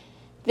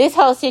 this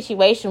whole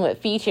situation with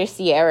Future,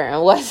 Ciara,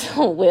 and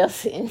Russell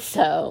Wilson.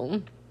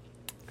 So,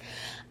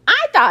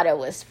 I thought it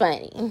was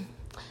funny.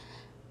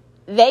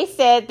 They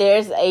said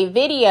there's a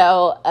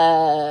video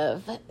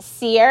of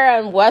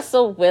Ciara and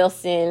Russell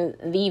Wilson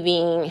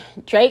leaving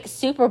Drake's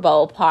Super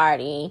Bowl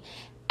party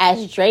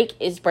as Drake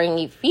is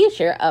bringing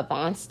Future up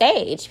on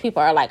stage.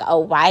 People are like, oh,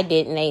 why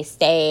didn't they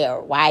stay?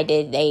 Or why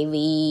did they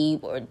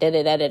leave? Or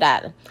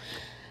da-da-da-da-da.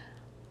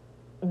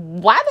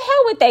 Why the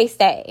hell would they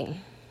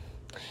stay?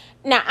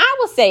 Now, I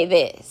will say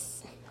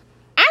this.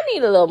 I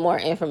need a little more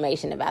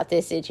information about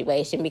this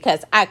situation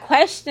because I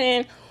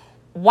question,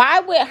 why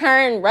would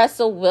her and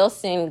Russell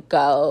Wilson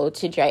go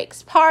to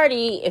Drake's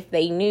party if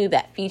they knew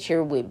that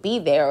Future would be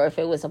there, or if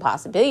it was a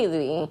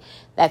possibility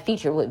that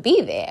Future would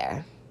be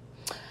there?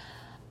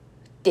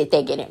 Did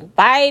they get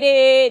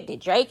invited? Did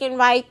Drake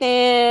invite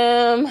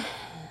them?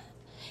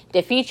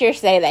 Did Future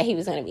say that he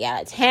was going to be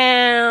out of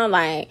town?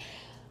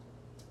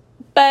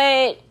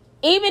 But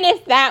even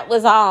if that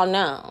was all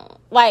known,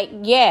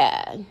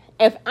 yeah,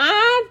 if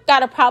I've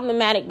got a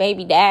problematic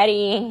baby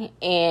daddy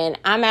and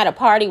I'm at a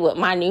party with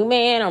my new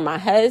man or my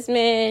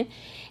husband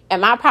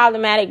and my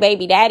problematic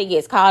baby daddy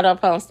gets called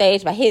up on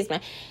stage by his man,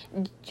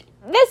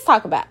 let's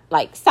talk about,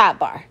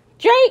 sidebar.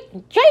 Drake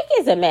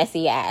is a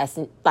messy ass.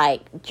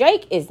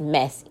 Drake is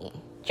messy.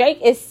 Drake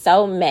is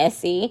so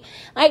messy.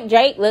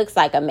 Drake looks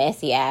like a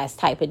messy ass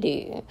type of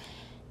dude.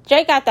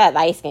 Drake got that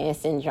light skin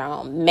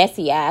syndrome,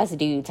 messy ass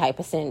dude type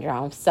of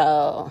syndrome.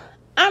 So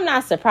I'm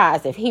not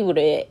surprised if he would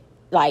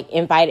have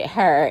invited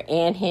her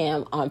and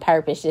him on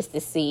purpose just to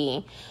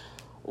see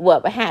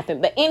what would happen.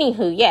 But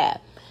anywho, yeah.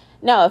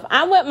 No, if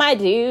I'm with my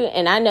dude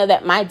and I know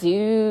that my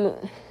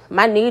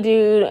new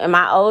dude and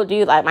my old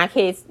dude, my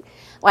kids,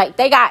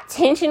 they got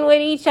tension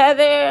with each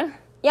other,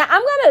 yeah,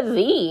 I'm going to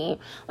leave.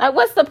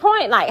 What's the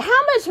point?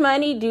 How much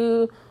money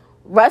do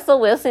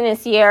Russell Wilson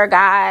and Ciara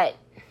got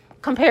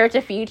compared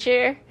to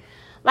Future?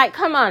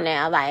 Come on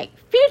now.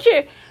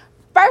 Future,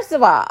 first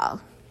of all,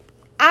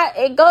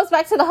 it goes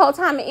back to the whole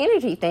time and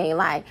energy thing.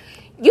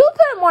 You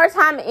put more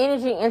time and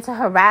energy into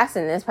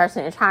harassing this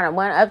person and trying to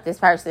one-up this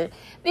person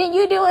than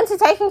you do into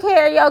taking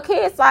care of your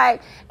kids.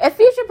 If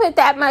Future put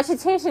that much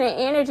attention and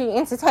energy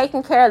into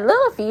taking care of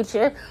little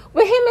Future,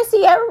 would him and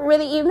Ciara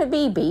really even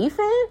be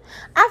beefing?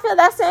 I feel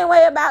that same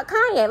way about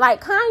Kanye.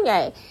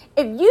 Kanye,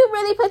 if you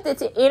really put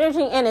the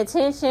energy and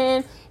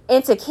attention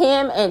into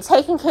Kim and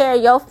taking care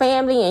of your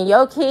family and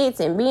your kids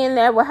and being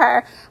there with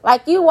her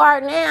like you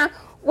are now,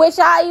 would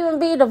y'all even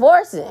be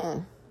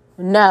divorcing?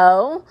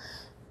 No.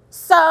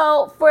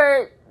 So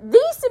for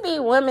these to be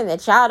women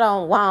that y'all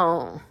don't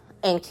want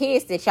and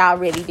kids that y'all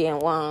really didn't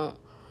want,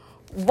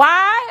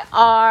 why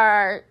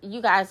are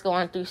you guys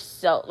going through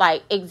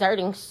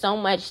exerting so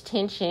much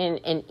tension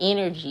and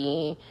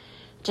energy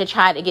to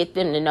try to get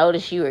them to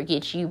notice you or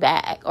get you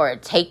back or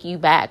take you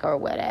back or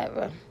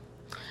whatever?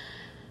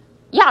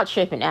 Y'all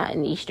tripping out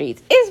in these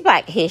streets. It's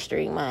Black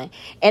History Month.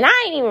 And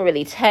I ain't even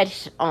really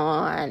touched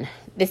on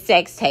the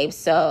sex tapes.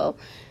 So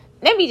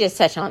let me just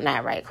touch on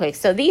that right quick.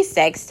 So these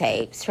sex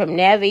tapes from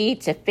Nelly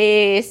to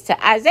Fizz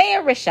to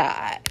Isaiah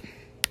Rashad.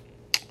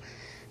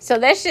 So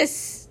let's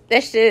just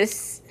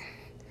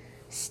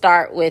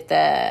start with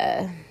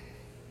Nelly.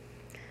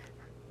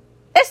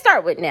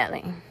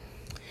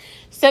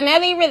 So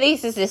Nelly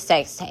releases this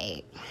sex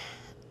tape.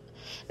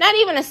 Not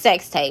even a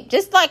sex tape,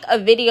 just a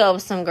video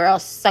of some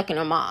girls sucking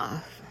them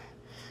off.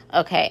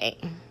 Okay.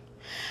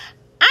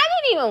 I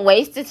didn't even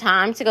waste the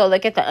time to go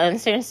look at the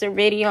uncensored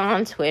video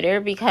on Twitter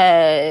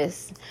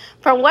because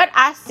from what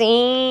I've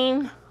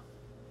seen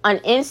on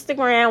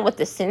Instagram with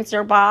the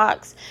censor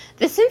box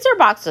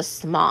was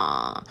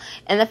small.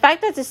 And the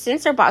fact that the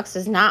censor box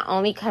is not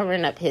only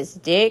covering up his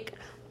dick,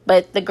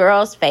 but the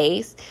girl's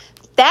face,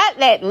 that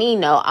let me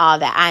know all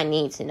that I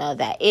need to know,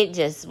 that it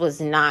just was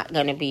not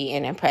going to be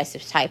an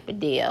impressive type of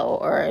deal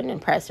or an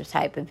impressive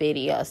type of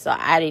video. So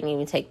I didn't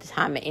even take the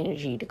time and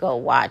energy to go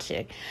watch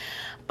it.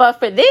 But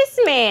for this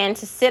man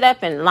to sit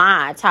up and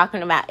lie,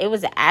 talking about it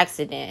was an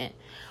accident,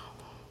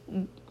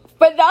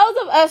 for those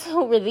of us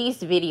who release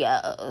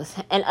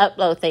videos and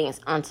upload things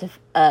onto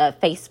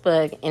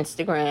Facebook,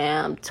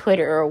 Instagram,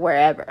 Twitter, or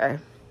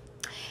wherever,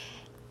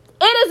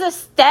 it is a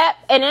step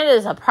and it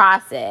is a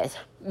process.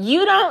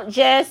 You don't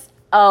just,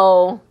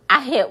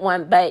 I hit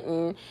one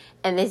button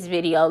and this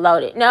video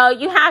loaded. No,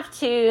 you have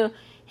to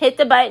hit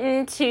the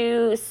button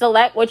to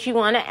select what you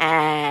want to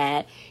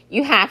add.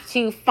 You have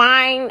to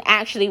find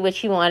actually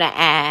what you want to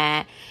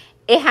add.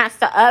 It has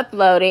to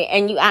upload it,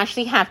 and you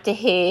actually have to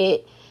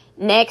hit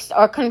next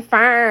or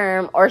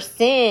confirm or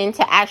send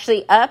to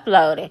actually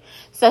upload it.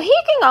 So he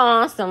can go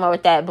on somewhere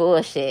with that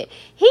bullshit.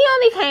 He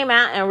only came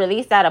out and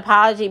released that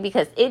apology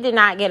because it did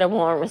not get a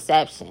warm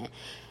reception.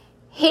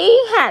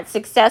 He had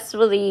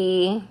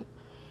successfully...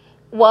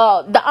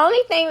 Well, the only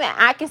thing that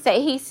I can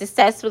say he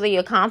successfully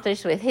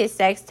accomplished with his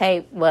sex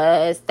tape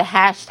was the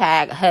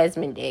hashtag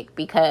husband dick,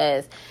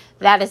 because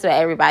That is what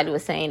everybody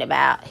was saying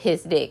about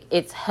his dick.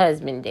 It's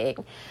husband dick.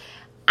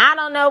 I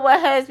don't know what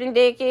husband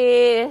dick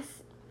is.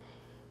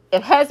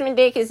 If husband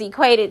dick is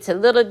equated to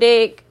little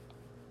dick,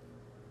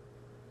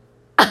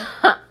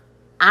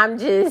 I'm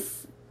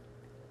just...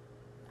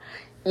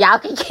 Y'all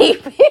can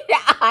keep it.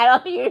 I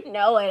don't even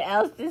know what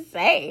else to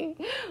say.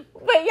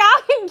 But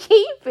y'all can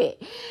keep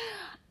it.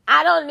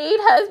 I don't need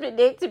husband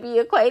dick to be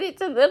equated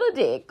to little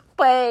dick.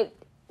 But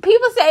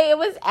people say it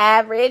was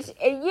average.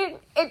 And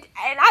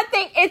I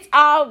think it's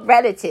all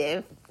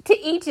relative. To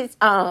each his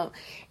own.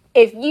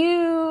 If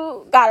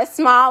you got a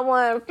small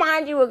one,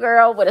 find you a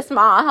girl with a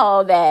small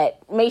hole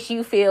that makes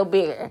you feel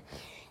bigger.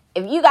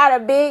 If you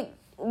got a big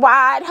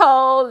wide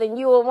hole and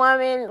you a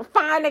woman,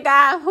 find a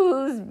guy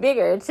who's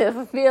bigger to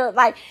fulfill.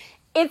 Like,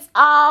 it's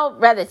all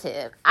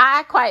relative.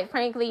 I quite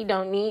frankly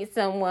don't need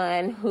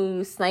someone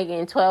who's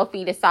slinging 12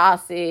 feet of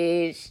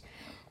sausage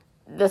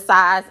the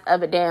size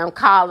of a damn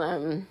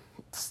column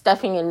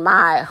stuffing in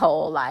my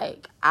hole.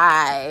 Like,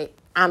 I'm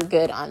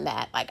good on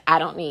that. Like, I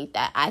don't need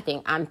that. I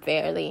think I'm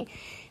fairly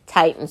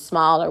tight and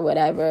small or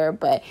whatever,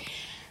 but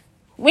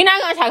we're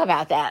not going to talk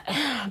about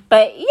that.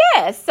 But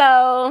yeah,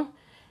 so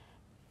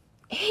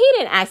he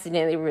didn't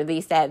accidentally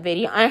release that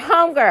video. And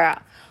homegirl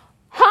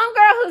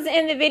who's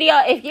in the video,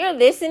 if you're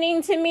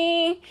listening to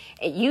me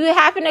and you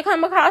happen to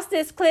come across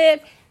this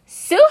clip,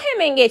 sue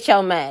him and get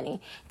your money.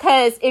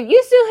 Because if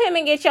you sue him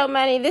and get your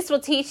money, this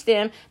will teach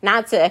them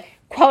not to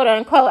quote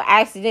unquote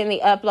accidentally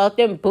upload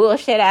them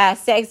bullshit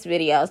ass sex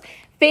videos.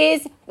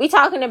 Fizz, we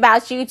talking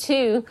about you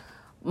too.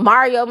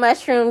 Mario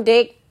Mushroom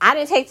Dick. I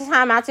didn't take the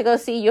time out to go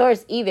see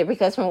yours either,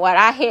 because from what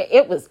I hear,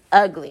 it was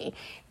ugly.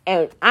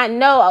 And I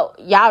know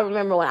y'all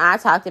remember when I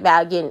talked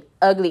about getting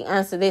ugly,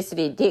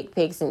 unsolicited dick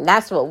pics, and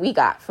that's what we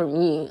got from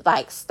you.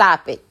 Like,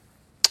 stop it.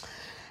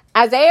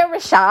 Isaiah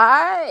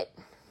Rashad.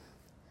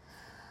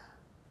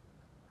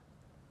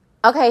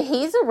 Okay,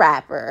 he's a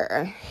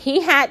rapper. He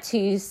had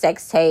 2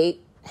 sex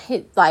tape,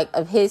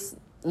 of his,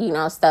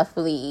 stuff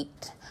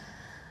leaked.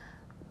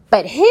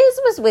 But his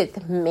was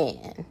with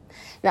men.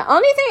 The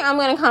only thing I'm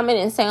going to comment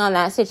and say on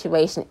that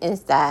situation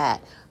is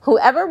that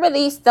whoever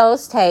released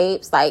those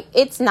tapes,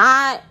 it's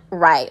not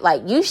right.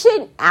 You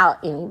shouldn't out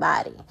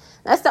anybody.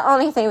 That's the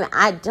only thing that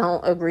I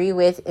don't agree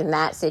with in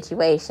that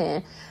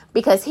situation,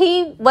 because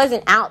he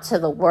wasn't out to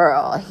the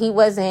world. He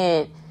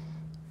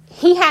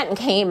hadn't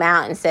came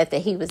out and said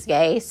that he was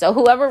gay. So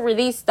whoever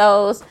released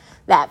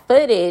that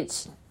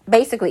footage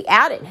basically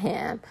outed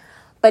him.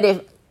 But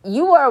if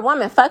you were a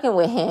woman fucking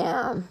with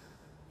him,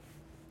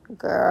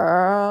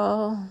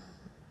 girl,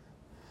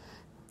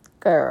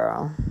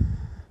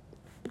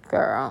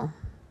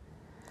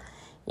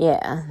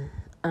 yeah,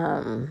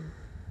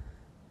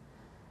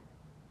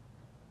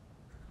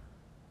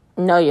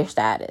 know your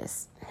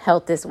status,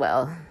 health as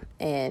well,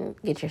 and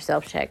get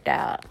yourself checked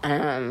out.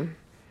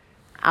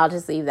 I'll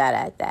just leave that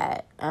at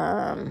that.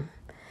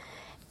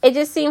 It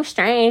just seems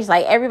strange.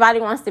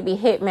 Everybody wants to be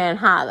Hitman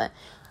Holla.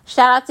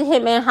 Shout out to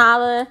Hitman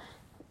Holla.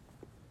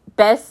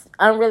 Best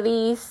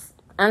unreleased,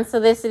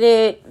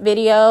 unsolicited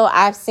video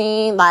I've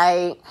seen.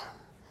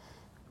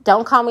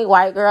 Don't Call Me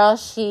White Girl.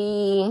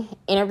 She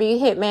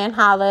interviewed Hitman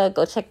Holla.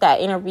 Go check that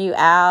interview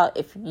out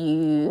if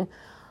you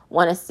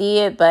want to see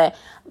it. But,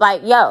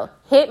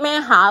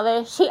 Hitman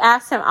Holla, she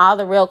asked him all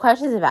the real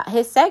questions about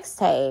his sex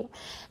tape.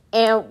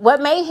 And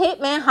what made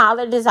Hitman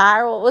Holla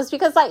desirable was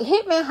because,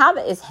 Hitman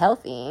Holla is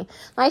healthy.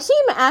 She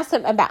even asked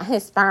him about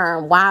his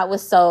sperm, why it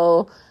was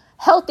so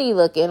healthy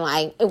looking.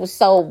 It was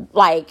so,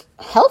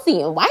 healthy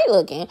and white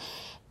looking.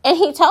 And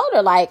he told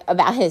her,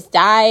 about his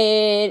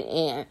diet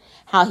and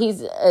how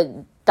he's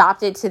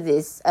adopted to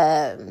this,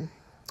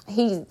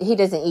 he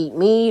doesn't eat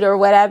meat or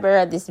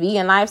whatever, this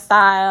vegan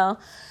lifestyle.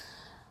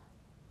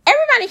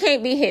 Everybody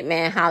can't be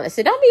Hitman Holla.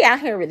 So don't be out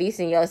here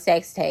releasing your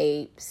sex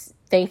tapes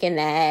thinking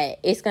that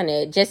it's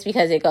gonna, just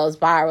because it goes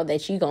viral,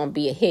 that you gonna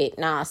be a hit.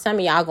 Nah, some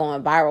of y'all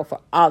going viral for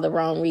all the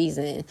wrong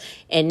reasons.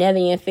 And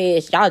Nelly and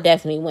Fish, y'all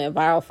definitely went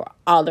viral for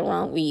all the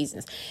wrong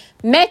reasons.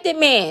 Method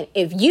Man,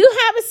 if you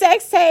have a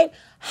sex tape,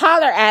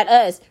 holler at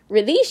us.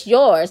 Release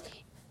yours.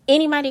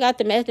 Anybody got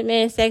the Method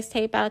Man sex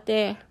tape out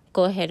there?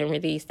 Go ahead and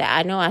release that.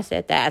 I know I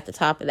said that at the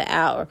top of the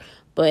hour,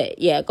 but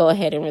yeah, go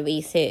ahead and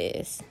release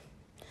his.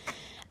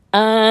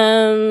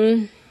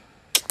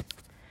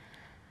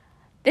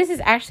 This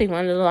is actually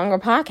one of the longer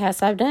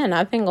podcasts I've done.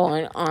 I've been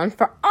going on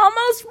for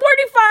almost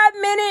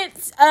 45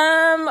 minutes.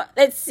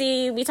 Let's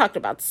see. We talked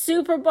about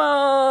Super Bowl,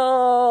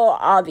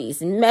 all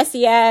these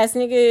messy ass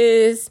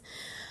niggas.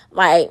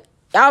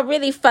 Y'all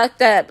really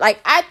fucked up.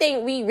 I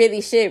think we really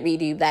should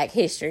redo Black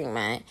History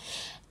Month.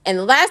 And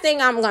the last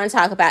thing I'm going to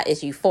talk about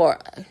is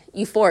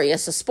Euphoria.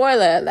 So,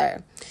 spoiler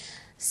alert.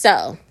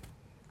 So,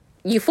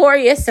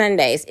 Euphoria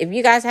Sundays. If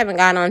you guys haven't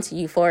gone on to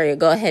Euphoria,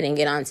 go ahead and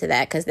get onto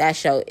that, because that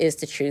show is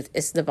the truth.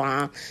 It's the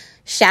bomb.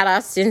 Shout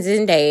out to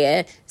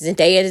Zendaya.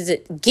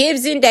 Give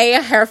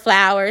Zendaya her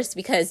flowers,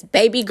 because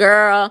baby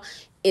girl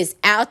is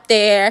out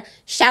there.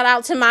 Shout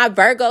out to my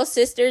Virgo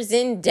sister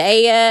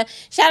Zendaya.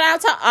 Shout out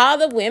to all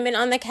the women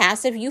on the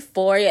cast of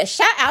Euphoria.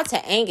 Shout out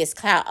to Angus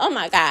Cloud. Oh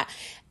my God.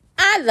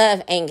 I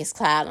love Angus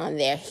Cloud on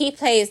there. He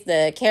plays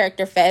the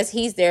character Fez.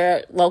 He's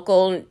their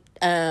local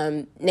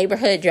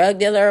neighborhood drug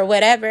dealer or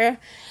whatever.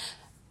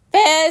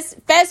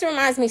 Fez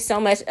reminds me so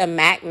much of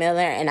Mac Miller,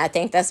 and I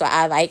think that's why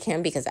I like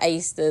him, because I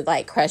used to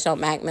like crush on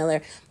Mac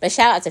Miller. But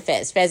shout out to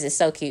Fez. Fez is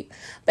so cute.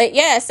 But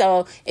yeah,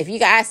 so if you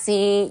guys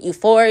seen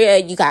Euphoria,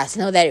 you guys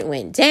know that it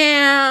went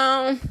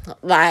down.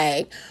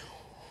 Like,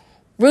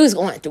 Rue's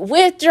going through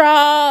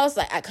withdrawals.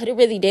 Like, I could have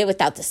really did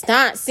without the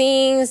stunt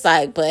scenes.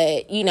 Like,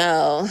 but you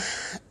know,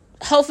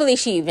 hopefully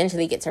she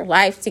eventually gets her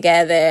life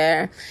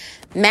together.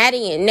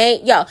 Maddie and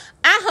Nate, yo,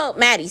 I hope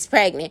Maddie's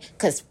pregnant,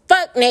 because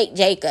fuck Nate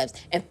Jacobs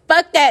and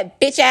fuck that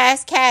bitch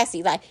ass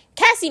Cassie. Like,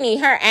 Cassie need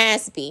her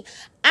ass beat.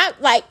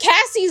 Like,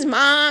 Cassie's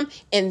mom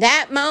in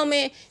that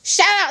moment,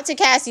 shout out to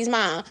Cassie's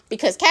mom,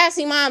 because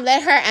Cassie's mom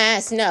let her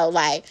ass know,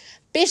 like,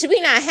 bitch,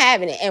 we not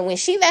having it. And when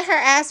she let her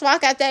ass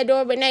walk out that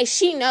door with Nate,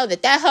 she know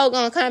that hoe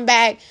gonna come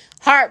back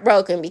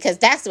heartbroken, because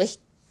that's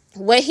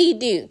what he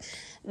do.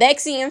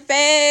 Lexi and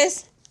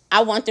Fez,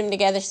 I want them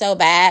together so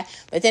bad,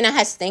 but then I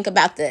had to think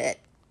about the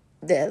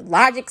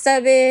logics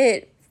of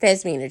it.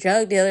 Fez being a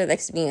drug dealer,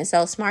 Lexi being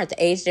so smart,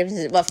 the age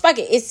differences. Well, fuck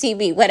it, it's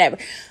TV, whatever.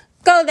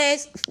 Go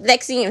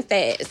Lexi and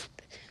Fez.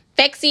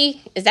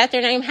 Fexy, is that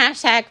their name?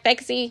 Hashtag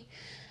Fexy.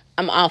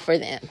 I'm all for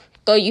them.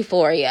 Go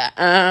Euphoria.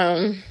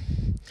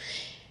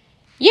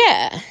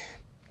 Yeah.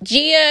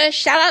 Gia,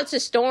 shout out to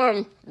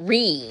Storm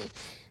Reed.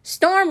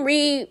 Storm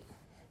Reed,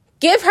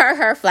 give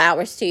her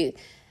flowers too.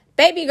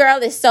 Baby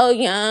girl is so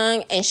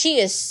young, and she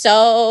is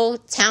so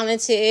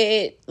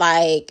talented,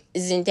 like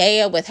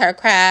Zendaya with her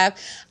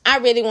craft. I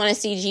really want to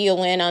see Gia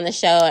win on the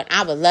show, and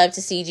I would love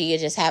to see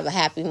Gia just have a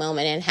happy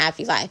moment and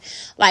happy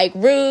life. Like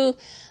Rue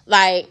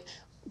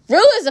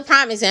is a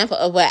prime example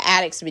of what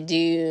addicts would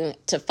do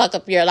to fuck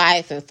up your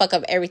life and fuck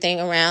up everything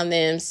around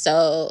them.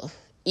 So,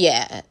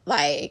 yeah,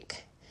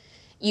 like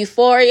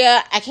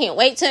Euphoria, I can't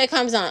wait till it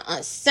comes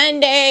on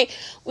Sunday.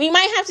 We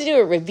might have to do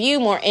a review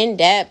more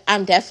in-depth.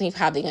 I'm definitely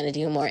probably going to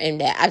do more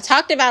in-depth. I've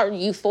talked about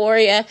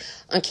Euphoria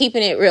on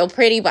Keeping It Real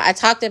Pretty, but I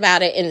talked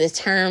about it in the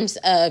terms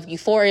of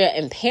Euphoria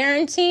and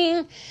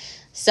parenting.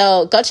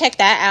 So go check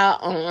that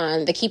out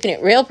on the Keeping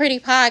It Real Pretty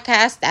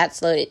podcast.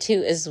 That's loaded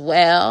too as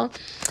well.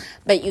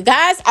 But you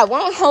guys, I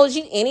won't hold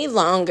you any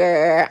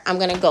longer. I'm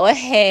going to go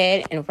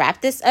ahead and wrap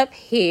this up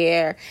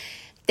here.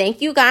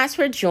 Thank you guys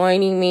for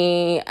joining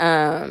me.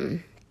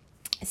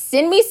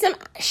 Send me some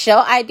show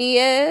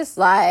ideas,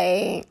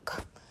 like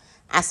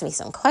ask me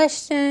some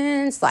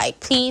questions, like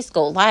please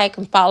go like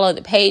and follow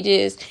the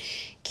pages.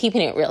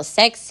 Keeping It Real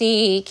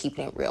Sexy,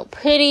 Keeping It Real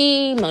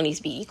Pretty,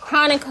 Moni's Beauty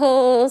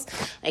Chronicles.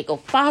 Like, go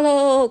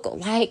follow, go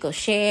like, go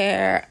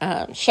share.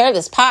 Share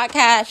this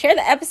podcast, share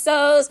the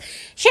episodes,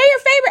 share your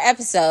favorite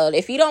episode.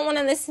 If you don't want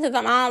to listen to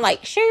them all,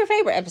 like, share your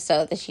favorite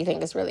episode that you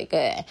think is really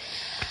good.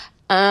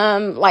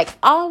 Like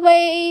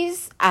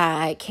always,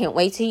 I can't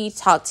wait to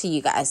talk to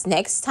you guys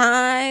next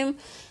time.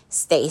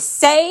 Stay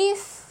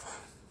safe.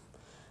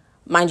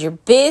 Mind your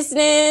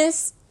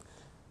business.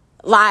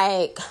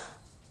 Like,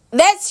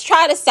 let's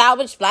try to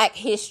salvage Black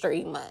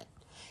History Month.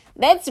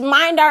 Let's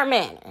mind our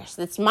manners.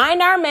 Let's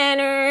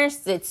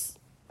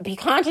be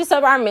conscious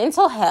of our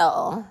mental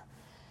health.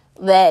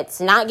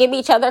 Let's not give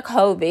each other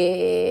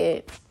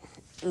COVID.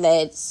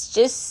 Let's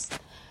just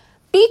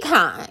be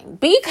kind.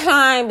 Be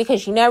kind,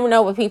 because you never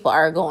know what people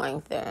are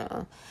going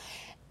through.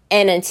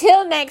 And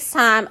until next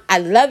time, I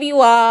love you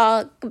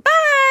all.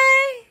 Goodbye.